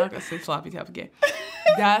 I'm not gonna say sloppy top again.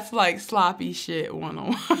 That's like sloppy shit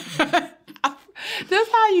 101.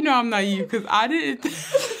 That's how you know I'm naive because I didn't.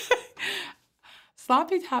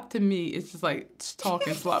 Sloppy top to me is just like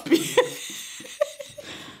talking sloppy.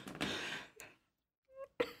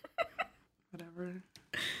 Whatever.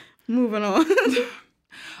 Moving on.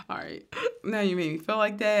 All right. Now you made me feel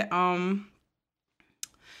like that.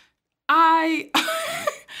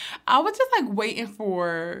 I was just like waiting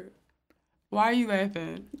for. Why are you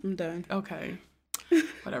laughing? I'm done. Okay.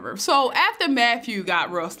 Whatever. So after Matthew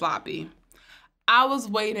got real sloppy, I was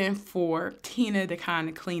waiting for Tina to kind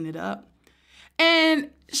of clean it up. And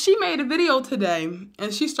she made a video today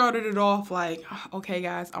and she started it off like, okay,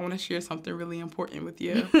 guys, I want to share something really important with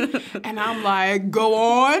you. And I'm like, go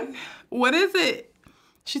on. What is it?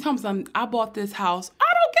 She told me, I bought this house. I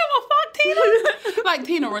don't give a fuck, Tina. Like,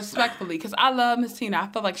 Tina, respectfully, because I love Miss Tina. I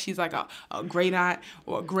feel like she's like a great aunt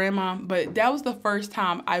or a grandma. But that was the first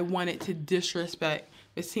time I wanted to disrespect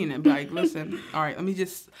Miss Tina. Be like, listen, all right, let me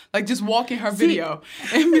just walk in her video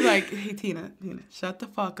and be like, hey, Tina, shut the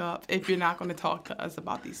fuck up if you're not going to talk to us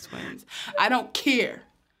about these twins. I don't care.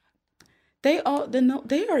 They are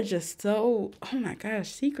just so, oh my gosh,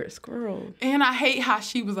 secret squirrel. And I hate how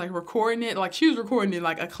she was like recording it. Like she was recording it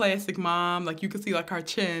like a classic mom. Like you could see like her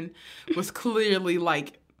chin was clearly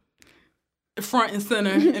like front and center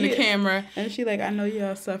in the camera. And she like, I know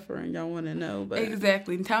y'all suffering. Y'all want to know. But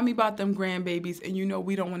exactly. Tell me about them grandbabies. And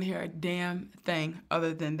we don't want to hear a damn thing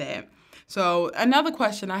other than that. So another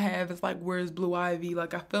question I have is like, where's Blue Ivy?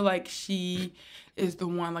 Like, I feel like she is the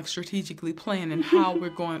one like strategically planning how they're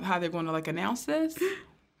going to like announce this.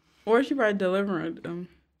 Or she probably delivering them.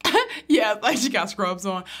 Yeah, like she got scrubs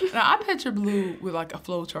on. Now, I picture Blue with like a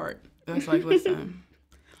flow chart. That's like, listen.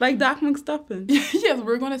 Like Doc McStuffin. Yes,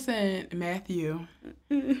 we're going to send Matthew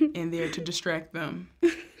in there to distract them.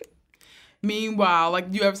 Meanwhile, like,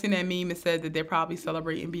 you ever seen that meme that said that they're probably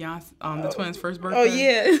celebrating Beyonce, the twins' first birthday? Oh,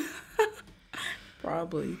 yeah.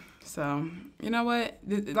 Probably. So, you know what?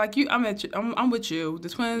 Like, I'm with you. The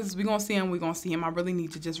twins, we're going to see them. I really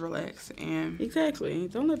need to just relax. And exactly.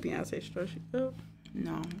 Don't let Beyonce stress you out.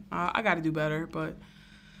 No. I got to do better, but...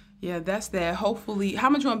 Yeah, that's that. Hopefully, how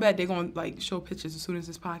much you want to bet they're going to, like, show pictures as soon as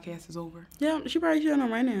this podcast is over? Yeah, she probably showing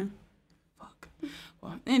them right now. Fuck.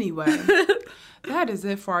 Well, anyway, that is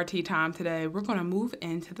it for our tea time today. We're going to move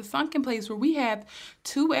into the sunken place where we have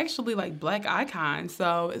two actually, like, black icons.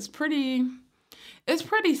 So, it's pretty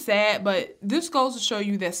sad, but this goes to show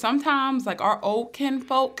you that sometimes, like, our old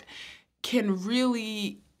kinfolk can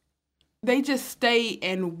really, they just stay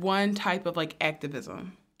in one type of, like,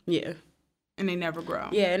 activism. Yeah. And they never grow.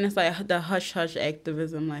 Yeah, and it's like the hush-hush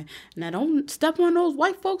activism. Like, now don't step on those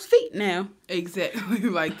white folks' feet now. Exactly.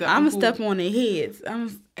 Like the I'm going to step on their heads.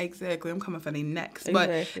 Exactly. I'm coming for their necks.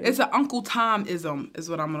 Exactly. But it's an Uncle Tom-ism is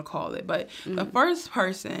what I'm going to call it. But the first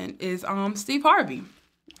person is Steve Harvey.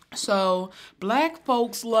 So, black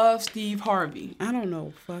folks love Steve Harvey. I don't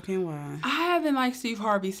know fucking why. I haven't liked Steve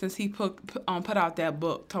Harvey since he put out that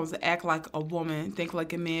book, told to act like a woman, think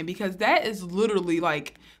like a man, because that is literally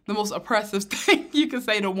like the most oppressive thing you can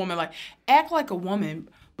say to a woman. Like, act like a woman,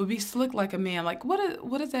 but be slick like a man. Like, what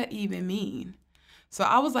does that even mean? So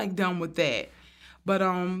I was like done with that. But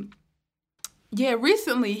yeah,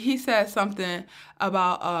 recently he said something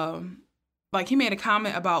about like he made a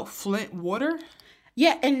comment about Flint water.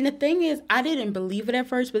 Yeah, and the thing is, I didn't believe it at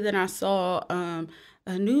first, but then I saw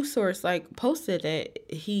a news source like posted that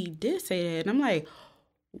he did say that, and I'm like,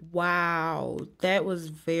 wow, that was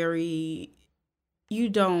very. You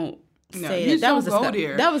don't say that.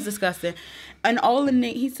 That was disgusting. And all in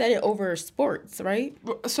it, he said it over sports, right?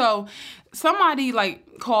 So somebody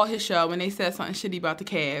like called his show and they said something shitty about the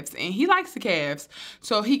Cavs, and he likes the Cavs.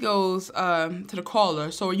 So he goes to the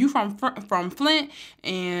caller. So are you from Flint?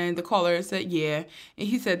 And the caller said, yeah. And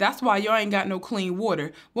he said, that's why y'all ain't got no clean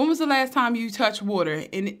water. When was the last time you touched water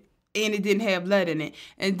and it didn't have lead in it?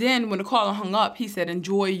 And then when the caller hung up, he said,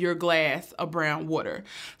 enjoy your glass of brown water.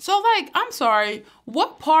 So, like, I'm sorry,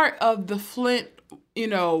 what part of the Flint,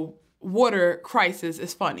 water crisis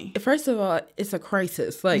is funny? First of all, it's a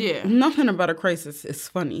crisis. Like, nothing about a crisis is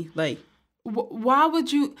funny. Like, why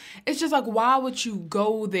would you, it's just like, why would you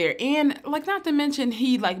go there? And, like, not to mention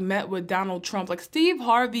he, like, met with Donald Trump. Like, Steve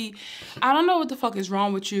Harvey, I don't know what the fuck is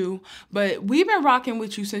wrong with you, but we've been rocking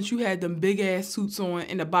with you since you had them big-ass suits on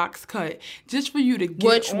in the box cut, just for you to get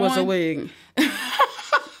Which was a wig.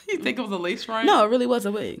 You think it was a lace front? No, it really was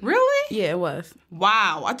a wig. Really? Yeah, it was.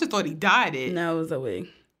 Wow, I just thought he dyed it. No, it was a wig.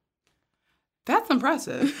 That's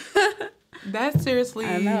impressive. That's seriously...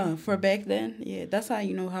 I know. For back then, yeah, that's how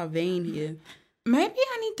you know how vain he is. Maybe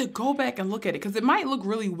I need to go back and look at it, because it might look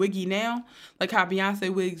really wiggy now. Like how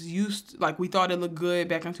Beyonce wigs like we thought it looked good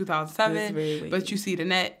back in 2007, but you see the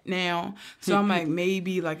net now. So I'm like,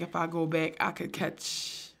 maybe like if I go back, I could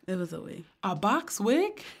catch... It was a wig. A box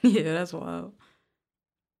wig? Yeah, that's wild.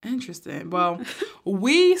 Interesting. Well,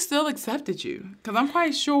 we still accepted you, because I'm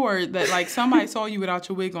quite sure that like somebody saw you without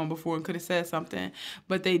your wig on before and could have said something,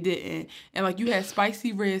 but they didn't. And like you had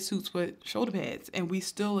spicy red suits with shoulder pads, and we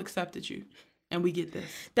still accepted you, and we get this.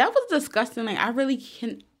 That was disgusting. Like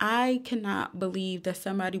I cannot believe that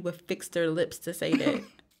somebody would fix their lips to say that.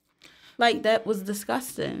 Like, that was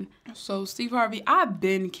disgusting. So Steve Harvey, I've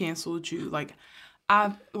been canceled you. Like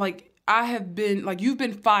I have been, like, you've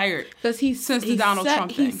been fired since the Donald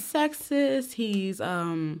Trump thing. He's sexist. He's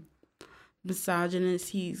misogynist.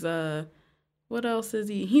 He's what else is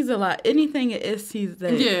he? He's a lot. Anything it is, he's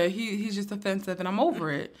there. Yeah, he's just offensive, and I'm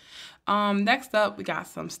over it. Next up, we got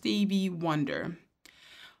some Stevie Wonder.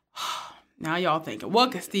 Now y'all thinking,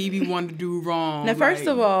 what could Stevie Wonder do wrong? Now, first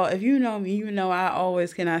of all, if you know me, you know I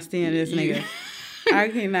always cannot stand this nigga. I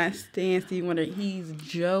cannot stand Stevie Wonder. He's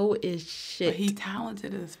Joe is shit. But he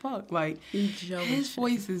talented as fuck. Like, his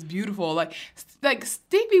voice is beautiful. Like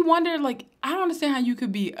Stevie Wonder, like, I don't understand how you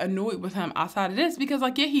could be annoyed with him outside of this, because,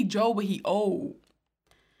 like, yeah, he Joe, but he old.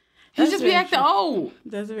 He just be acting old.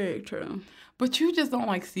 That's very true. But you just don't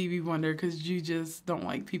like Stevie Wonder because you just don't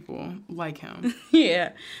like people like him.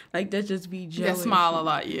 Yeah. Like, that just be Joe. That smile a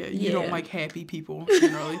lot, yeah. You don't like happy people,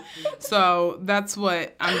 generally. So that's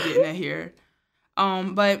what I'm getting at here.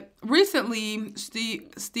 But recently,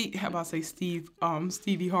 Stevie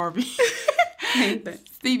Harvey Same thing.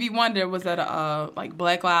 Stevie Wonder was at a like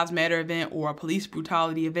Black Lives Matter event or a police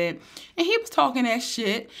brutality event, and he was talking that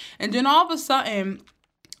shit. And then all of a sudden,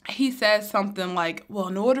 he says something like, "Well,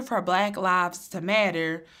 in order for Black lives to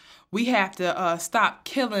matter, we have to stop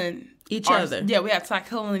killing each other. Yeah, we have to stop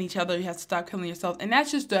killing each other. You have to stop killing yourself." And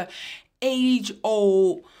that's just the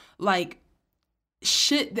age-old like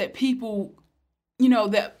shit that people, you know,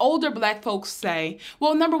 that older Black folks say.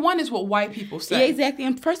 Well, number one is what white people say. Yeah, exactly.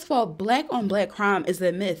 And first of all, Black on Black crime is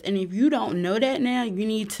a myth. And if you don't know that now, you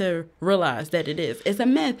need to realize that it is. It's a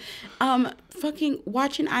myth. Fucking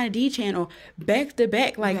watching ID channel back to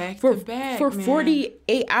back, like for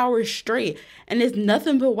 48 hours straight. And it's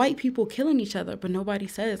nothing but white people killing each other. But nobody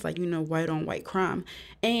says, like, you know, white on white crime.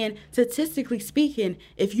 And statistically speaking,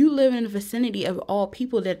 if you live in the vicinity of all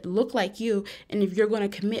people that look like you, and if you're going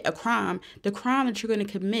to commit a crime, the crime that you're going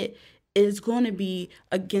to commit is going to be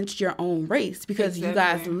against your own race because you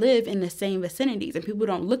guys live in the same vicinities, and people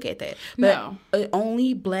don't look at that. But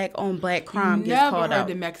only Black on Black crime gets called out. You never heard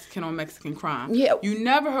the Mexican on Mexican crime. Yeah. You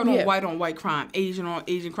never heard of white on white crime, Asian on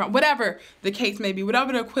Asian crime, whatever the case may be,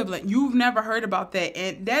 whatever the equivalent. You've never heard about that.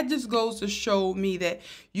 And that just goes to show me that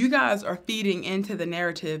you guys are feeding into the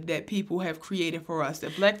narrative that people have created for us,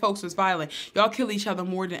 that Black folks is violent. Y'all kill each other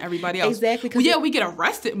more than everybody else. Exactly. Well, we get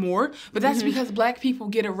arrested more, but that's because Black people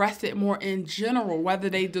get arrested more in general, whether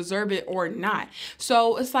they deserve it or not.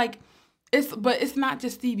 So it's like, it's not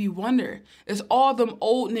just Stevie Wonder. It's all them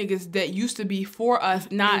old niggas that used to be for us,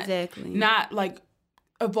 not like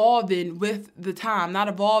evolving with the time, not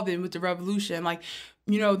evolving with the revolution. Like,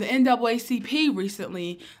 you know, the NAACP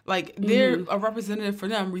recently, like a representative for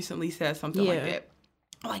them recently said something like that.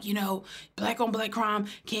 Like, you know, Black on Black crime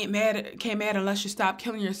can't matter unless you stop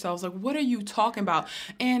killing yourselves. Like, what are you talking about?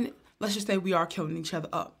 And let's just say we are killing each other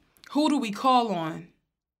up. Who do we call on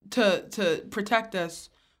to protect us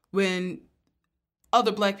when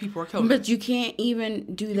other Black people are killing us? But you can't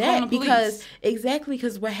even do that because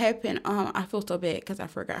what happened. I feel so bad because I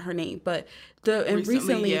forgot her name. But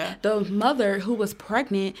recently the mother who was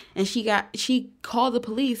pregnant and she called the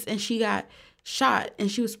police and she got shot, and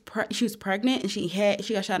she was pregnant and she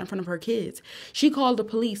got shot in front of her kids. She called the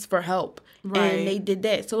police for help, and they did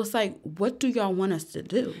that. So it's like, what do y'all want us to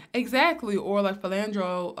do? Exactly. Or like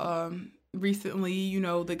Philandro, recently, you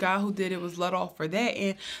know, the guy who did it was let off for that.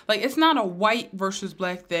 And like, it's not a white versus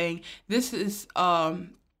Black thing. This is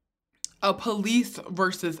a police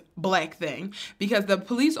versus Black thing, because the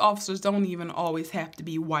police officers don't even always have to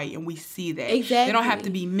be white, and we see that. Exactly. They don't have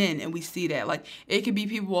to be men, and we see that. Like, it could be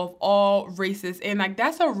people of all races, and like,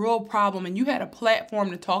 that's a real problem. And you had a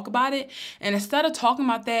platform to talk about it, and instead of talking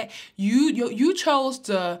about that, you chose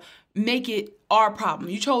to make it our problem.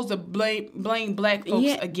 You chose to blame Black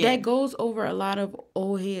folks again. That goes over a lot of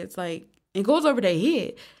old heads. Like, it goes over their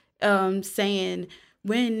head, saying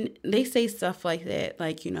when they say stuff like that,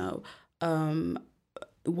 like, you know,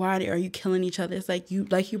 why are you killing each other? It's like you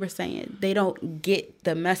were saying, they don't get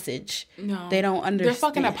the message. No, they don't understand. They're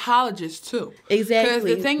fucking apologists too. Exactly.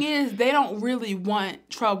 Because the thing is, they don't really want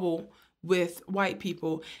trouble with white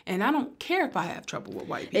people, and I don't care if I have trouble with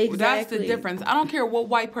white people. Exactly. That's the difference. I don't care what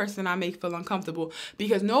white person I make feel uncomfortable,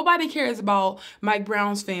 because nobody cares about Mike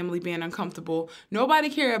Brown's family being uncomfortable. Nobody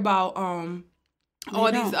cares about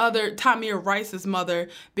these other Tamir Rice's mother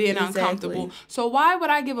being uncomfortable. So why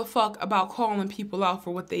would I give a fuck about calling people out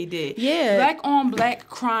for what they did? Yeah. Black on Black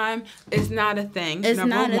crime is not a thing. It's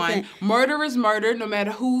number not one. A thing. Murder is murder, no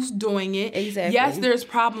matter who's doing it. Exactly. Yes, there's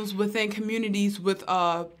problems within communities with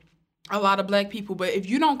a lot of Black people, but if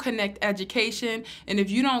you don't connect education and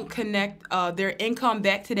if you don't connect their income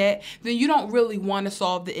back to that, then you don't really want to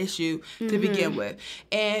solve the issue to begin with.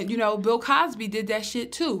 And, you know, Bill Cosby did that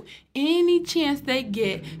shit too. Any chance they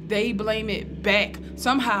get, they blame it back.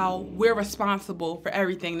 Somehow we're responsible for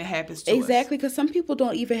everything that happens to us. Exactly, because some people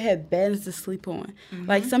don't even have beds to sleep on.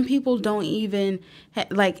 Like, some people don't even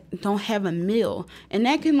don't have a meal, and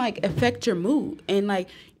that can like affect your mood. And like,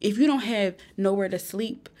 if you don't have nowhere to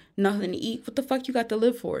sleep, nothing to eat, what the fuck you got to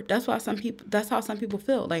live for? That's how some people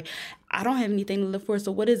feel. Like, I don't have anything to live for,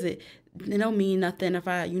 so what is it? It don't mean nothing if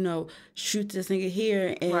I, you know, shoot this nigga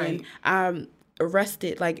here and I'm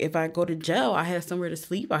arrested. Like, if I go to jail, I have somewhere to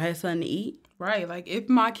sleep, I have something to eat. Right. Like, if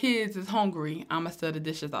my kids is hungry, I'm going to sell the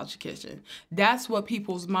dishes out your kitchen. That's what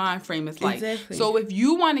people's mind frame is like. Exactly. So if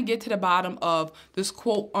you want to get to the bottom of this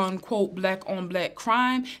quote-unquote Black on Black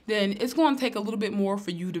crime, then it's going to take a little bit more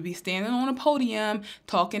for you to be standing on a podium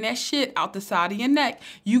talking that shit out the side of your neck.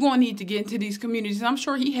 You're going to need to get into these communities. And I'm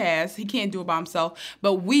sure he has. He can't do it by himself.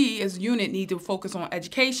 But we as a unit need to focus on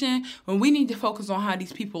education, and we need to focus on how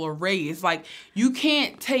these people are raised. Like, you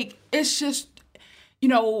can't take... It's just...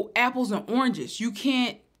 apples and oranges. You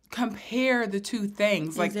can't compare the two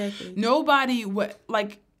things. Like, Exactly. nobody would,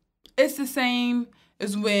 like, it's the same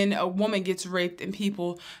as when a woman gets raped and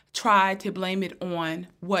people try to blame it on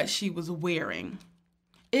what she was wearing.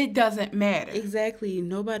 It doesn't matter. Exactly.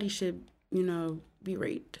 Nobody should, be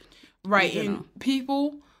raped. Right. And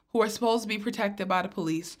people who are supposed to be protected by the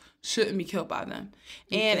police shouldn't be killed by them.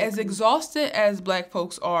 Exactly. And as exhausted as Black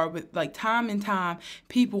folks are with, like, time and time,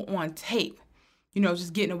 people on tape,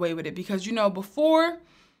 just getting away with it. Because, before,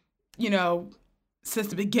 since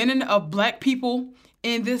the beginning of Black people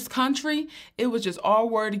in this country, it was just our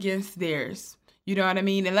word against theirs. You know what I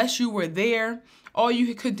mean? Unless you were there, all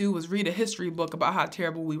you could do was read a history book about how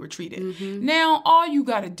terrible we were treated. Mm-hmm. Now, all you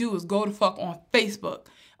got to do is go to fuck on Facebook.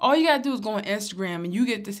 All you got to do is go on Instagram and you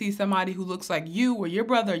get to see somebody who looks like you or your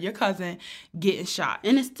brother or your cousin getting shot.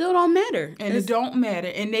 And it still don't matter. And it don't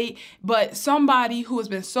matter. But somebody who has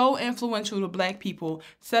been so influential to Black people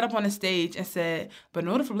set up on a stage and said, but in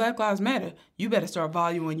order for Black Lives Matter, you better start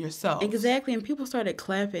valuing yourself. Exactly. And people started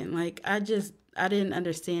clapping. Like, I didn't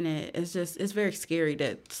understand it. It's very scary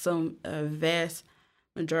that some vast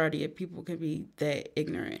majority of people can be that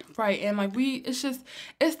ignorant. Right. And like it's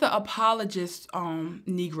the apologist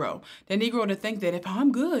Negro. The Negro to think that if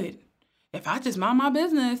I'm good, if I just mind my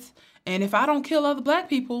business, and if I don't kill other Black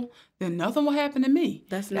people, then nothing will happen to me.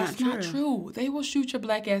 That's not true. They will shoot your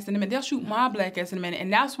Black ass in a minute. They'll shoot my Black ass in a minute.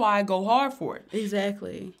 And that's why I go hard for it.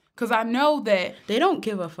 Exactly. Because I know that they don't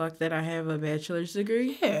give a fuck that I have a bachelor's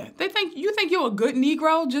degree. Yeah. You think you're a good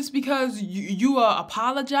Negro just because you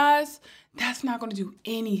apologize? That's not going to do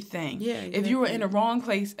anything. Yeah, exactly. If you were in the wrong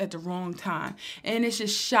place at the wrong time. And it's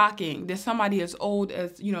just shocking that somebody as old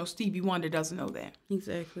as, Stevie Wonder doesn't know that.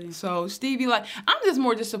 Exactly. So, Stevie, I'm just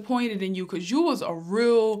more disappointed in you because you was a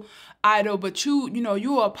real idol, but you an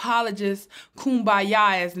apologist, kumbaya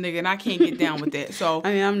ass nigga, and I can't get down with that. So,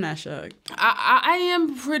 I mean, I'm not shocked. I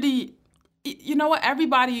am pretty... You know what?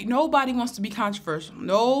 Nobody wants to be controversial.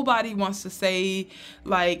 Nobody wants to say,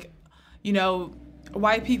 like,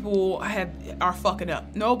 white people are fucking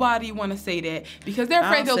up. Nobody want to say that because they're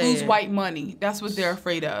afraid they'll lose white money. That's what they're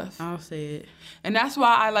afraid of. I'll say it. And that's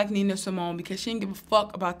why I like Nina Simone, because she didn't give a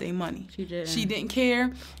fuck about their money. She didn't. She didn't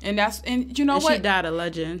care. And you know what? She died a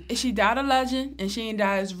legend. She died a legend, and she didn't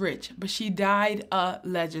die as rich, but she died a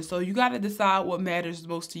legend. So you got to decide what matters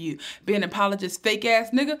most to you. Being an apologist, fake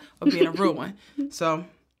ass nigga, or being a real one. So,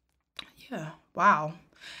 yeah. Wow.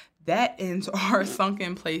 That ends our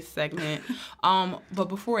Sunken Place segment. But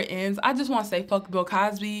before it ends, I just want to say fuck Bill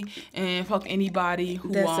Cosby and fuck anybody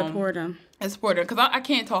who support him. Support him, because I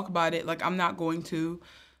can't talk about it. Like, I'm not going to.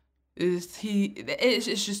 It's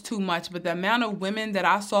just too much. But the amount of women that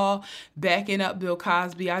I saw backing up Bill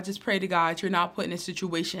Cosby, I just pray to God you're not put in a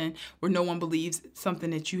situation where no one believes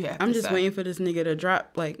something that you have to say. I'm just waiting for this nigga to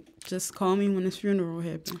drop. Like, just call me when his funeral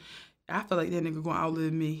happens. I feel like that nigga gonna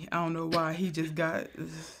outlive me. I don't know why. He just got...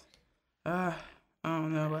 I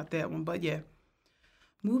don't know about that one, but yeah.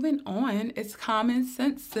 Moving on, it's Common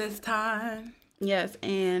Senses time. Yes,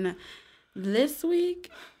 and this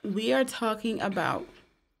week we are talking about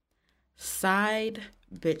side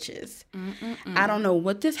bitches. I don't know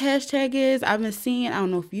what this hashtag is. I've been seeing, I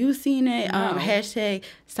don't know if you've seen it. No. Hashtag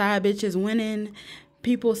side bitches winning.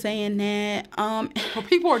 People saying that. Well,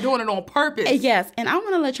 people are doing it on purpose. Yes, and I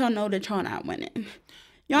want to let y'all know that y'all not winning.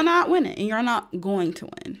 Y'all not winning, and you're not going to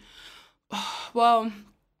win. Well,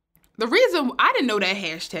 the reason I didn't know that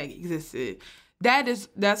hashtag existed,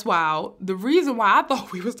 that's wild. The reason why I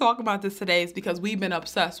thought we was talking about this today is because we've been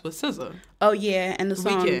obsessed with SZA. Oh yeah, and the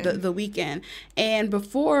song The Weeknd. And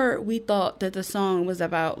before we thought that the song was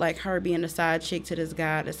about like her being a side chick to this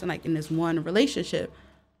guy that's like in this one relationship,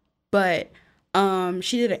 but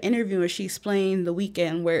she did an interview and she explained The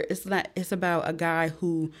Weeknd where it's about a guy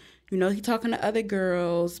who, he's talking to other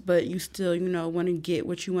girls, but you still, want to get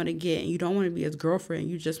what you want to get. And you don't want to be his girlfriend.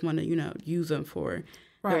 You just want to, use him for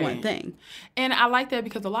the one thing. And I like that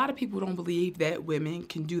because a lot of people don't believe that women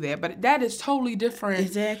can do that. But that is totally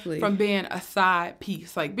different from being a side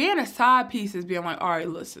piece. Like, being a side piece is being like, all right,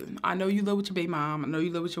 listen, I know you live with your baby mom. I know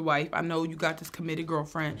you live with your wife. I know you got this committed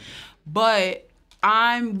girlfriend. But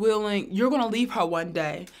I'm willing, you're going to leave her one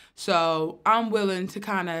day. So I'm willing to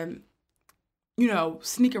kind of,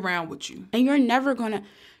 sneak around with you. And you're never gonna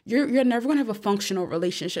have a functional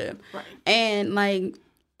relationship. Right. And like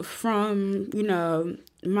from,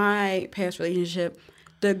 my past relationship,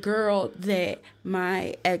 the girl that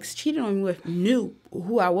my ex cheated on me with knew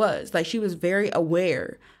who I was. Like, she was very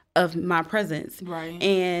aware of my presence. Right.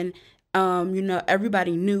 And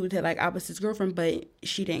everybody knew that like I was his girlfriend, but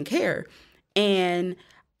she didn't care. And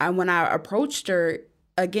when I approached her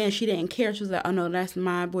again, she didn't care. She was like, oh no, that's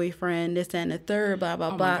my boyfriend, this and the third, blah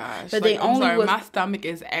blah blah. Gosh. But they my stomach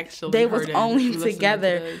is actually they was only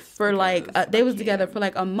together for they was together for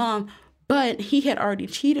like a month. But he had already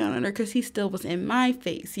cheated on her because he still was in my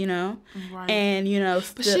face, you know? Right. And, you know...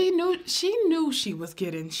 But she knew she was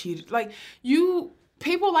getting cheated. Like,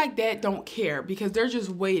 people like that don't care because they're just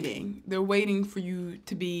waiting. They're waiting for you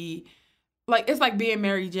to be... Like, it's like being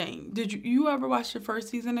Mary Jane. Did you ever watch the first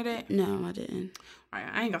season of that? No, I didn't. All right,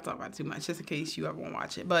 I ain't gonna talk about it too much just in case you ever want to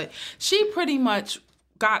watch it. But she pretty much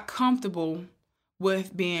got comfortable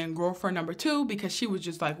with being girlfriend number 2 because she was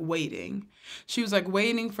just like waiting. She was like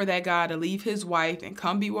waiting for that guy to leave his wife and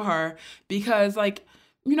come be with her because like,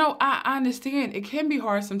 you know, I understand it can be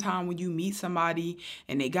hard sometimes when you meet somebody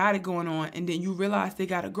and they got it going on and then you realize they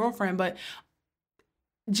got a girlfriend. But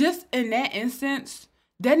just in that instance,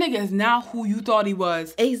 that nigga is not who you thought he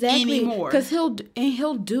was anymore. Because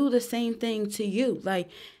he'll do the same thing to you.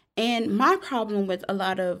 Like, and my problem with a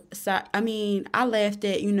lot of, I laughed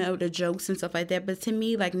at, you know, the jokes and stuff like that. But to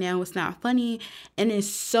me, like, now it's not funny. And it's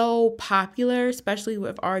so popular, especially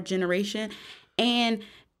with our generation. And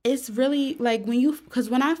it's really, like, because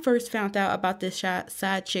when I first found out about this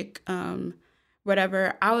side chick,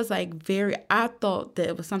 whatever, I was like I thought that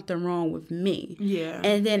it was something wrong with me. Yeah.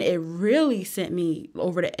 And then it really sent me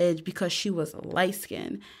over the edge because she was light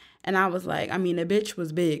skinned. And I was like, I mean, the bitch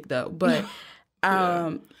was big though, but...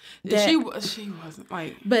 she wasn't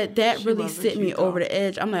like, but that really sent me over the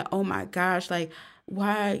edge. I'm like, oh my gosh, like,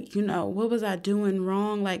 why, you know, what was I doing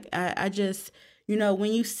wrong? Like, I just, you know,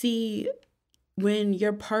 when when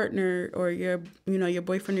your partner or your, you know, your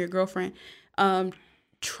boyfriend or your girlfriend not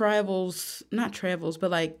travels, but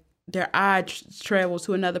like their eye travels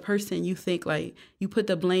to another person, you think like you put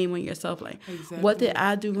the blame on yourself. Like, exactly. What did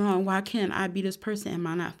I do wrong? Why can't I be this person? Am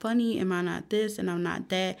I not funny? Am I not this? And I'm not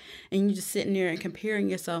that? And you just sitting there and comparing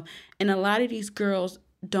yourself. And a lot of these girls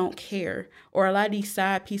don't care, or a lot of these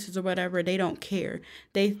side pieces or whatever, they don't care.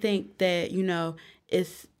 They think that, you know,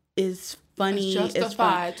 it's funny, it's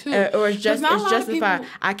justified too, or it's justified.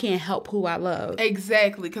 I can't help who I love.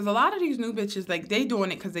 Exactly, because a lot of these new bitches, like, they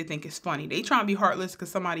doing it because they think it's funny. They trying to be heartless because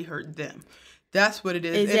somebody hurt them. That's what it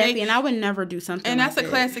is. Exactly, and I would never do something. And that's a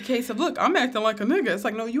classic case of, look, I'm acting like a nigga. It's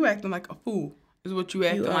like, no, you acting like a fool. Is what you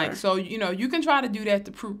acting like. So, you know, you can try to do that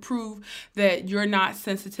to prove that you're not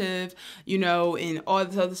sensitive, you know, and all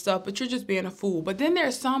this other stuff, but you're just being a fool. But then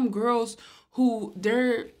there's some girls who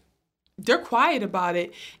they're quiet about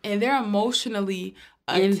it and they're emotionally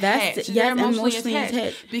attached. Yes, emotionally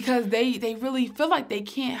attached. Because they really feel like they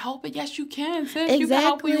can't help it. Yes, you can, sis. Exactly. You can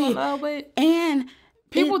help who you in love with. And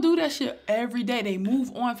people do that shit every day. They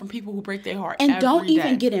move on from people who break their heart and every don't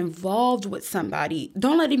even day. get involved with somebody.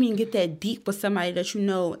 Don't let them even get that deep with somebody that you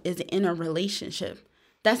know is in a relationship.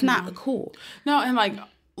 That's not cool. No, and like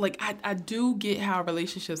I do get how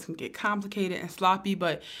relationships can get complicated and sloppy,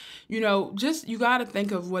 but you know, just you got to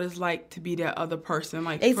think of what it's like to be that other person.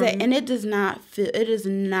 Like, exactly, and it is not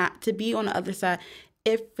to be on the other side.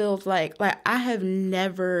 It feels like I have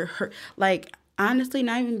never heard, like, honestly,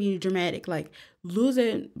 not even being dramatic, like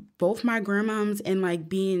losing both my grandmoms and like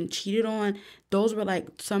being cheated on. Those were like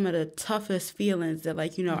some of the toughest feelings that,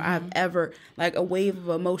 like, you know, I've ever, like, a wave of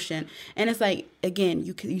emotion. And it's like, again,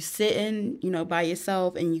 you sitting, you know, by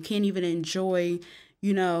yourself and you can't even enjoy,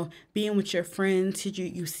 you know, being with your friends.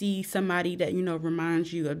 You see somebody that, you know,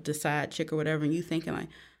 reminds you of the side chick or whatever, and you thinking like,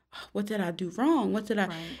 what did I do wrong? Right.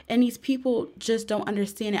 And these people just don't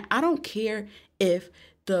understand it. I don't care if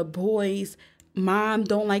the boy's mom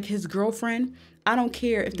don't like his girlfriend. I don't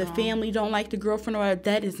care if the family don't like the girlfriend, or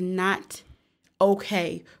that is not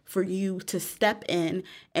okay for you to step in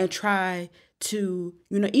and try to,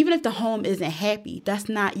 you know, even if the home isn't happy, that's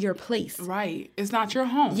not your place. Right. It's not your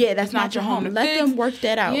home. Yeah, that's not your home. Let them work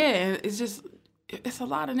that out. Yeah, it's a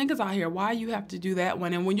lot of niggas out here. Why you have to do that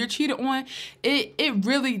one? And when you're cheated on, it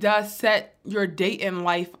really does set your dating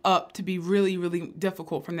life up to be really, really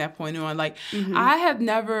difficult from that point on. Like, I have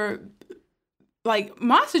never, like,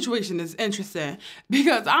 my situation is interesting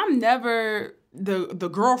because I'm never the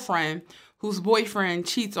girlfriend whose boyfriend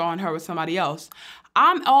cheats on her with somebody else.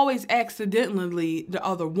 I'm always accidentally the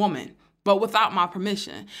other woman, but without my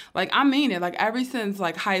permission. Like, I mean it. Like, ever since,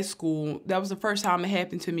 like, high school, that was the first time it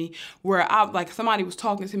happened to me where somebody was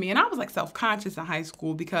talking to me, and I was, like, self-conscious in high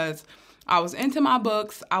school because I was into my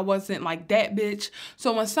books. I wasn't, like, that bitch.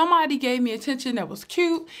 So when somebody gave me attention that was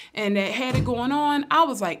cute and that had it going on, I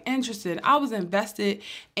was, like, interested. I was invested.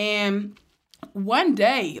 And one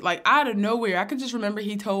day, like, out of nowhere, I could just remember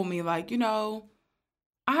he told me, like, you know,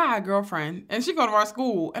 I had a girlfriend and she go to our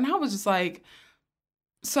school. And I was just like,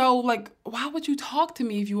 So, like, why would you talk to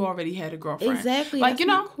me if you already had a girlfriend? Exactly. Like, that's you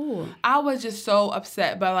know, not cool. I was just so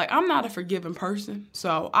upset. But, like, I'm not a forgiving person.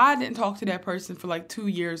 So, I didn't talk to that person for, like, 2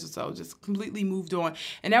 years or so. Just completely moved on.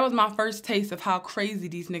 And that was my first taste of how crazy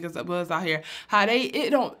these niggas was out here. How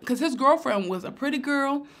because his girlfriend was a pretty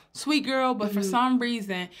girl, sweet girl. But for some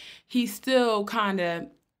reason, he still kind of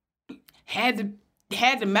had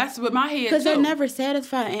to mess with my head because too. they're never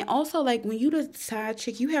satisfied. And also, like, when you the side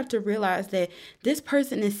chick, you have to realize that this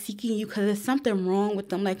person is seeking you because there's something wrong with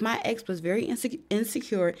them. Like, my ex was very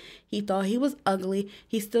insecure. He thought he was ugly.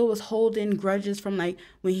 He still was holding grudges from, like,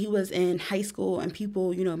 when he was in high school and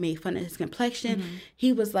people, you know, made fun of his complexion.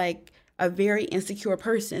 He was like a very insecure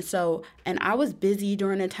person. So, and I was busy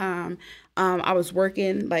during the time. I was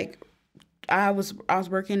working, like, I was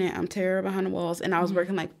working at Terror Behind the Walls, and I was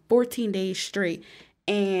working like 14 days straight.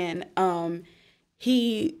 And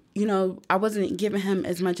he, you know, I wasn't giving him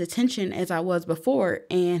as much attention as I was before,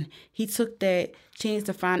 and he took that chance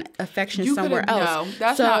to find affection somewhere else. No,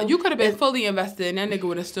 that's not. You could have been fully invested, and that nigga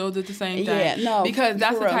would have still did the same thing. Yeah, no, because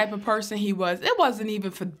that's the type of person he was. It wasn't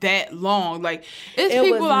even for that long. Like, it's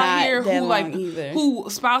people out here who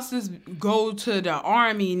spouses go to the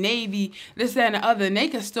Army, Navy, this, that, and the other, and they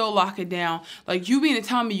can still lock it down. Like, you mean to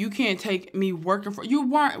tell me you can't take me working for you?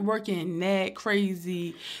 Weren't working that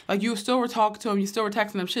crazy. Like, you still were talking to him, you still were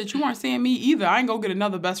texting him shit. You weren't seeing me either. I ain't go get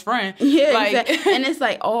another best friend. Yeah, like, exactly. And it's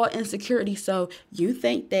like all insecurity. So you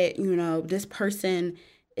think that, you know, this person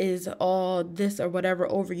is all this or whatever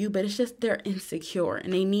over you, but it's just they're insecure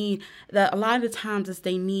and they need that. A lot of the times it's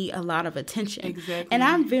they need a lot of attention. Exactly. And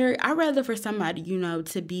I rather for somebody, you know,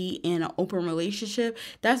 to be in an open relationship.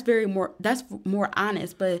 That's more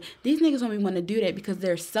honest. But these niggas only want to do that because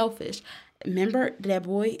they're selfish. Remember that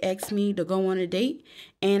boy asked me to go on a date,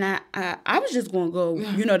 and I was just going to go,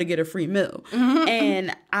 you know, to get a free meal.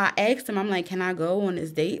 And I asked him, I'm like, can I go on this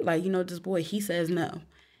date? Like, you know, this boy, he says no.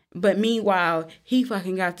 But meanwhile, he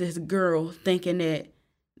fucking got this girl thinking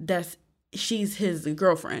that she's his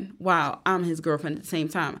girlfriend while I'm his girlfriend at the same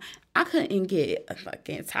time. I couldn't get a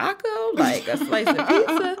fucking taco, like a slice of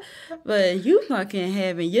pizza, but you fucking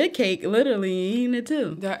having your cake literally eating it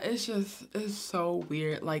too. It's so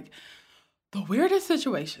weird. Like, the weirdest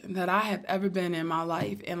situation that I have ever been in my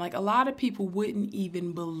life, and like a lot of people wouldn't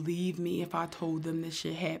even believe me if I told them this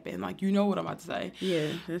shit happened. Like, you know what I'm about to say. Yeah.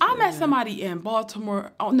 I met somebody in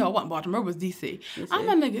Baltimore. Oh, no, it wasn't Baltimore. It was D.C. I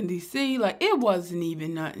met a nigga in D.C. Like, it wasn't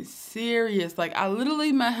even nothing serious. Like, I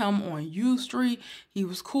literally met him on U Street. He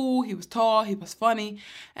was cool. He was tall. He was funny.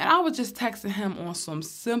 And I was just texting him on some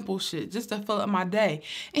simple shit just to fill up my day.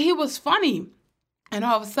 And he was funny. And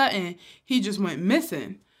all of a sudden, he just went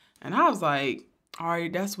missing. And I was like, all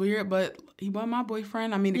right, that's weird, but he wasn't my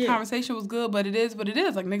boyfriend. I mean, the conversation was good, but it is what it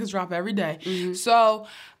is. Like, niggas drop every day. So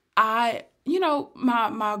you know,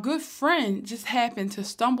 my good friend just happened to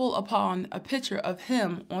stumble upon a picture of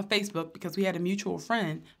him on Facebook because we had a mutual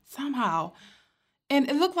friend somehow. And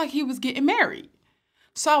it looked like he was getting married.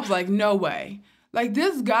 So I was like, no way. Like,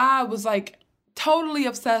 this guy was like totally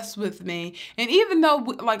obsessed with me. And even though,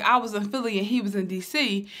 like, I was in Philly and he was in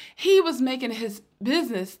D.C., he was making his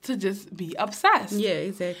business to just be obsessed. Yeah,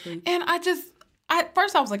 exactly. And at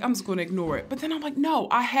first I was like, I'm just going to ignore it. But then I'm like, no,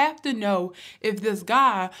 I have to know if this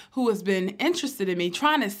guy who has been interested in me,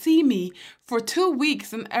 trying to see me for 2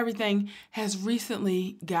 weeks and everything, has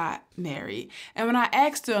recently got married. And when I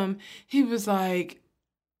asked him, he was like,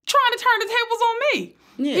 trying to turn the tables on me.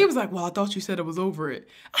 Yeah. He was like, well, I thought you said it was over it.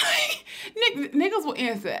 Niggas will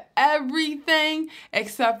answer everything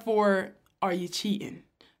except for, are you cheating?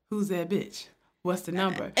 Who's that bitch? What's the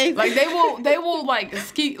number? Like, they will like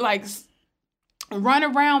ski, like run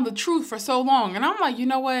around the truth for so long. And I'm like, you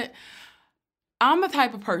know what? I'm the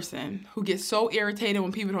type of person who gets so irritated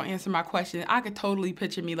when people don't answer my question. I could totally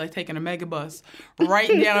picture me like taking a mega bus right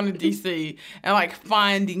down to DC and like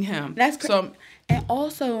finding him. That's crazy. So, and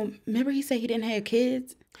also, remember he said he didn't have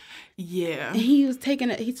kids? Yeah. And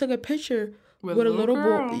he took a picture with a little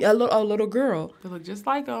boy, a little girl. They look just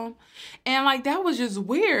like him. And like, that was just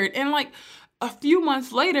weird. And like, a few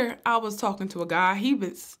months later, I was talking to a guy. He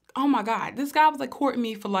was, oh my God, this guy was like courting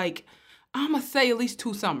me for like, I'm going to say at least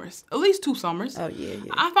 2 summers. At least 2 summers. Oh, yeah.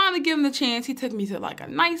 I finally gave him the chance. He took me to like a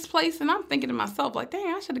nice place. And I'm thinking to myself, like,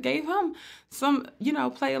 dang, I should have gave him some, you know,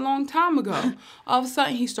 play a long time ago. All of a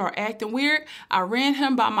sudden, he started acting weird. I ran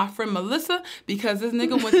him by my friend Melissa because this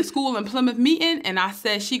nigga went to school in Plymouth Meeting. And I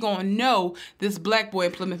said she going to know this black boy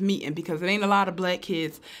in Plymouth Meeting because there ain't a lot of black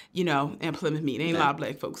kids, you know, in Plymouth Meeting. Ain't a lot of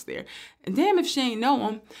black folks there. And damn if she ain't know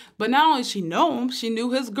him. But not only she know him, she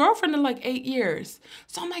knew his girlfriend in like 8 years.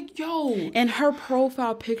 So I'm like, yo. And her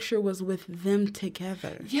profile picture was with them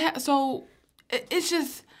together. Yeah, so it's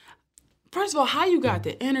just, first of all, how you got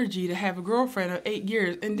the energy to have a girlfriend of 8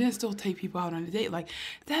 years and then still take people out on a date? Like,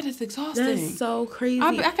 that is exhausting. That's so crazy.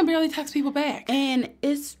 I can barely text people back. And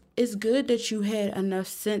it's good that you had enough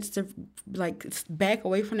sense to like back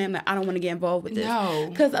away from them. Like, I don't want to get involved with this. No.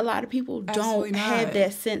 Because a lot of people don't have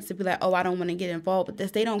that sense to be like, oh, I don't want to get involved with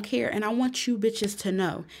this. They don't care. And I want you bitches to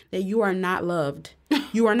know that you are not loved.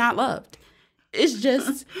 You are not loved. It's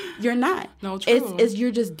just, you're not. No, true. It's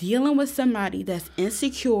you're just dealing with somebody that's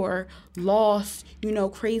insecure, lost,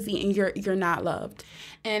 crazy, and you're not loved.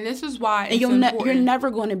 And this is why it's important. You're never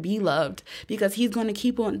going to be loved, because he's going to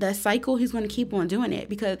keep on that cycle. He's going to keep on doing it,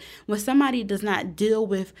 because when somebody does not deal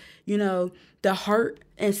with, the hurt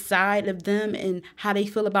inside of them and how they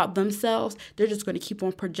feel about themselves, they're just going to keep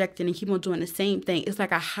on projecting and keep on doing the same thing. It's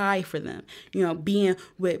like a high for them, being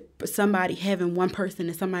with somebody, having one person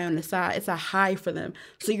and somebody on the side. It's a high for them.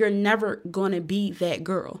 So you're never going to be that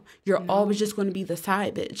girl. You're always just going to be the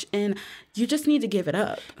side bitch. And you just need to give it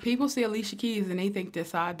up. People see Alicia Keys and they think that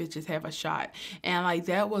side bitches have a shot. And like,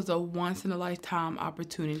 that was a once in a lifetime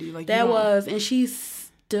opportunity. Like, and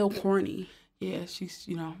she's still corny. Yeah, she's,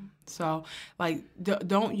 so, like,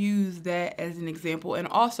 don't use that as an example. And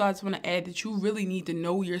also, I just want to add that you really need to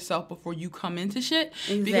know yourself before you come into shit.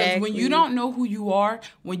 Exactly. Because when you don't know who you are,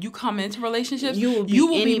 when you come into relationships, you will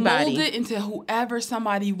be molded into whoever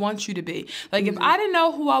somebody wants you to be. Like, if I didn't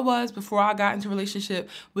know who I was before I got into a relationship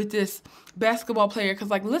with this basketball player, because,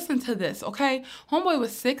 like, listen to this, okay? Homeboy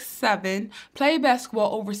was 6'7", played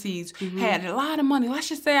basketball overseas, had a lot of money. Let's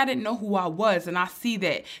just say I didn't know who I was, and I see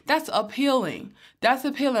that. That's appealing.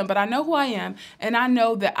 But I know who I am, and I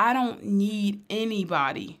know that I don't need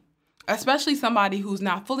anybody, especially somebody who's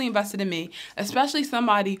not fully invested in me, especially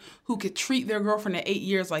somebody who could treat their girlfriend at 8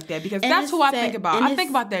 years like that, because that's who I think about. I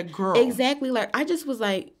think about that girl. Exactly. Like, I just was,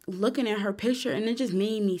 like, looking at her picture, and it just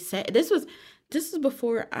made me sad. This was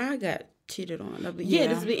before I got cheated on.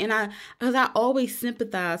 Because I always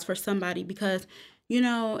sympathize for somebody, because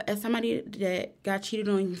as somebody that got cheated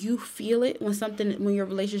on, you feel it when your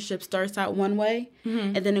relationship starts out one way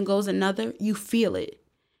and then it goes another. You feel it.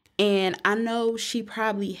 And I know she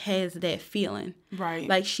probably has that feeling. Right.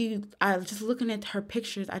 Like, I was just looking at her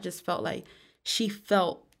pictures, I just felt like she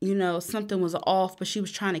felt, something was off, but she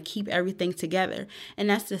was trying to keep everything together. And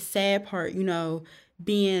that's the sad part,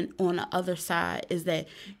 being on the other side, is that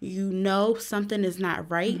something is not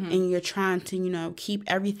right, and you're trying to keep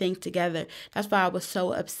everything together. That's why I was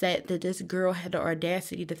so upset that this girl had the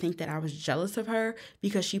audacity to think that I was jealous of her,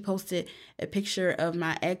 because she posted a picture of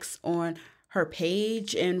my ex on her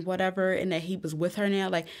page and whatever, and that he was with her now.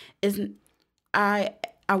 Like,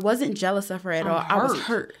 I wasn't jealous of her at all. I was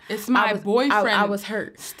hurt. It's my boyfriend. I was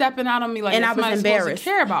hurt, stepping out on me like, and I was embarrassed. To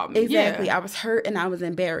care about me. Exactly. Yeah. I was hurt and I was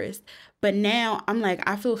embarrassed. But now I'm like,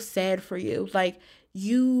 I feel sad for you. Like,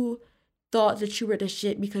 you thought that you were the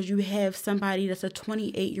shit because you have somebody that's a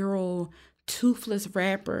 28-year-old toothless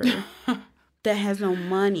rapper that has no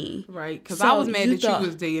money. Right. Because I was mad that you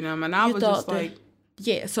was dating him, and I was just like.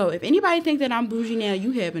 Yeah, so if anybody think that I'm bougie now,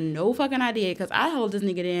 you have no fucking idea, because I held this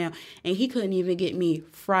nigga down and he couldn't even get me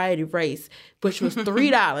fried rice, which was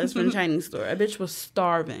 $3 from the Chinese store. A bitch was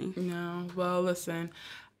starving. No, well, listen,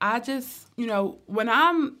 I just,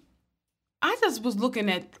 I just was looking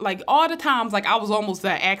at, like, all the times, like, I was almost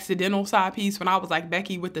that accidental side piece when I was, like,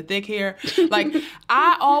 Becky with the thick hair. Like,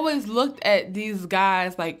 I always looked at these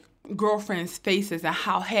guys, like, girlfriends' faces and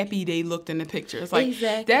how happy they looked in the pictures. Like,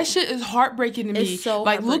 exactly. That shit is heartbreaking to me. It's so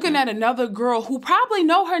like, looking at another girl who probably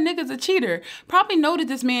know her nigga's a cheater, probably know that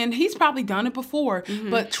this man, he's probably done it before,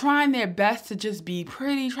 but trying their best to just be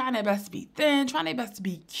pretty, trying their best to be thin, trying their best to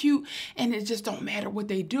be cute, and it just don't matter what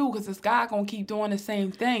they do, because this guy gonna keep doing the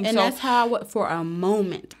same thing. And that's how for a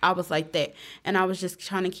moment, I was like that. And I was just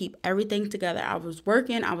trying to keep everything together. I was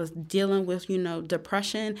working, I was dealing with,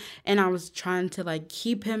 depression, and I was trying to, like,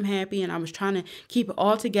 keep him happy, and I was trying to keep it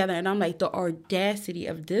all together. And I'm like, the audacity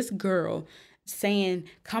of this girl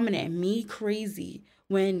coming at me crazy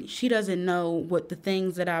when she doesn't know what the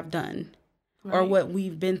things that I've done or what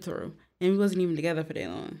we've been through. And we wasn't even together for that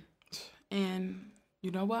long. And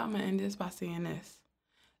you know what? I'm going to end this by saying this.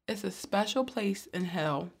 It's a special place in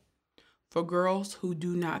hell for girls who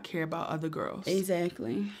do not care about other girls.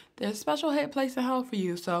 Exactly. There's a special place in hell for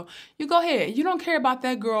you. So you go ahead. You don't care about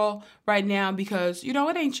that girl right now because, it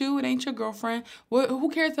ain't you. It ain't your girlfriend. Who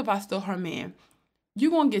cares if I still her man? You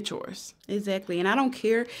gonna get yours. Exactly. And I don't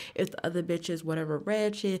care if the other bitch is whatever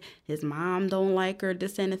ratchet, his mom don't like her,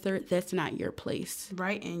 this and the third. That's not your place.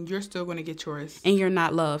 Right. And you're still gonna get yours. And you're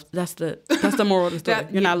not loved. That's the moral of the story.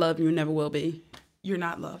 You're not loved and you never will be. You're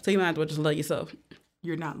not loved. So you might as well just love yourself.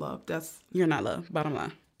 You're not loved. You're not loved. Bottom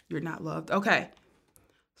line. you're not loved. Okay.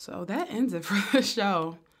 So that ends it for the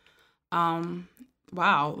show.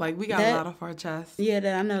 Wow. Like, we got a lot off our chest.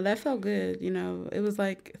 Yeah, I know. That felt good. You know, it was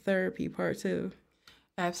like therapy part 2.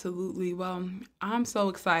 Absolutely. Well, I'm so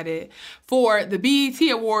excited for the BET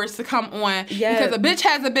Awards to come on because a bitch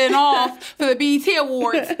hasn't been off for the BET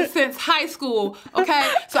Awards since high school.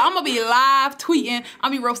 Okay, so I'm gonna be live tweeting.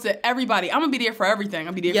 I'm gonna be roasting everybody. I'm gonna be there for everything.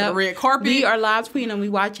 I'm gonna be there for the red carpet. We are live tweeting and we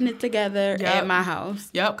watching it together at my house.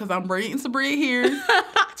 Yep, because I'm braiding some braid here.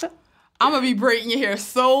 I'm gonna be braiding your hair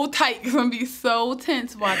so tight because I'm gonna be so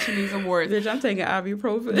tense watching these awards. Bitch, I'm taking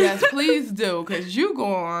ibuprofen. Yes, please do, because you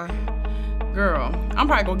going. Girl, I'm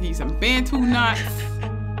probably going to give you some Bantu knots,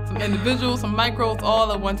 some individuals, some micros,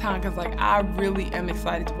 all at one time, because, like, I really am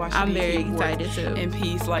excited to watch I'm very excited, too. In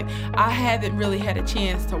peace. Like, I haven't really had a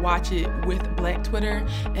chance to watch it with Black Twitter,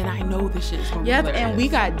 and I know this shit is going to be hilarious. And we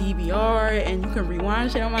got DVR, and you can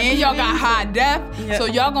rewind shit on my TV. And y'all got high def, so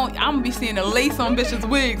y'all I'm going to be seeing the lace on bitches'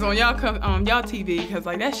 wigs on y'all TV, because,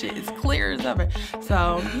 like, that shit is clear as ever.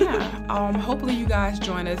 So, yeah, hopefully you guys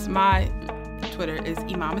join us. My Twitter is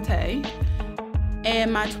Imamate.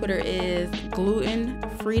 And my Twitter is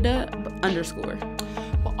glutenfrida_.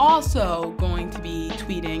 We're also going to be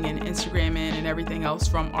tweeting and Instagramming and everything else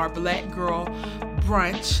from our Black Girl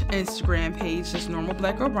Brunch Instagram page, just normal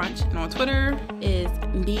Black Girl Brunch. And on Twitter is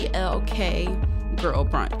BLK Girl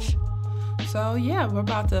Brunch. So yeah, we're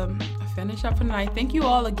about to finish up for tonight. Thank you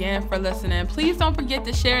all again for listening. Please don't forget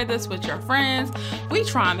to share this with your friends. We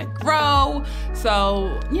trying to grow.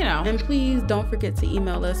 So, you know. And please don't forget to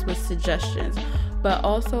email us with suggestions. But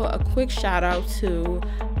also a quick shout out to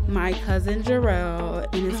my cousin Jarrell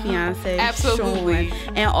and his fiance Absolutely.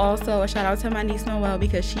 Sean. And also a shout out to my niece Noelle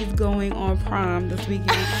because she's going on prom this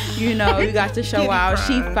weekend. You know, we got to show out.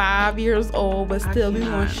 She's 5 years old, but still we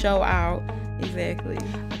want to show out. Exactly.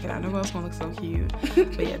 I know Noelle's gonna look so cute.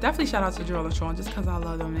 But yeah, definitely shout out to Jarrell and Sean just because I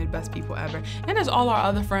love them. They're the best people ever. And there's all our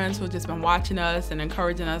other friends who have just been watching us and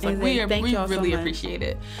encouraging us. Like we really appreciate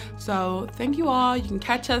it. So thank you all. You can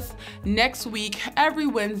catch us next week every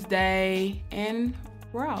Wednesday, and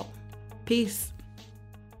we're out. Peace.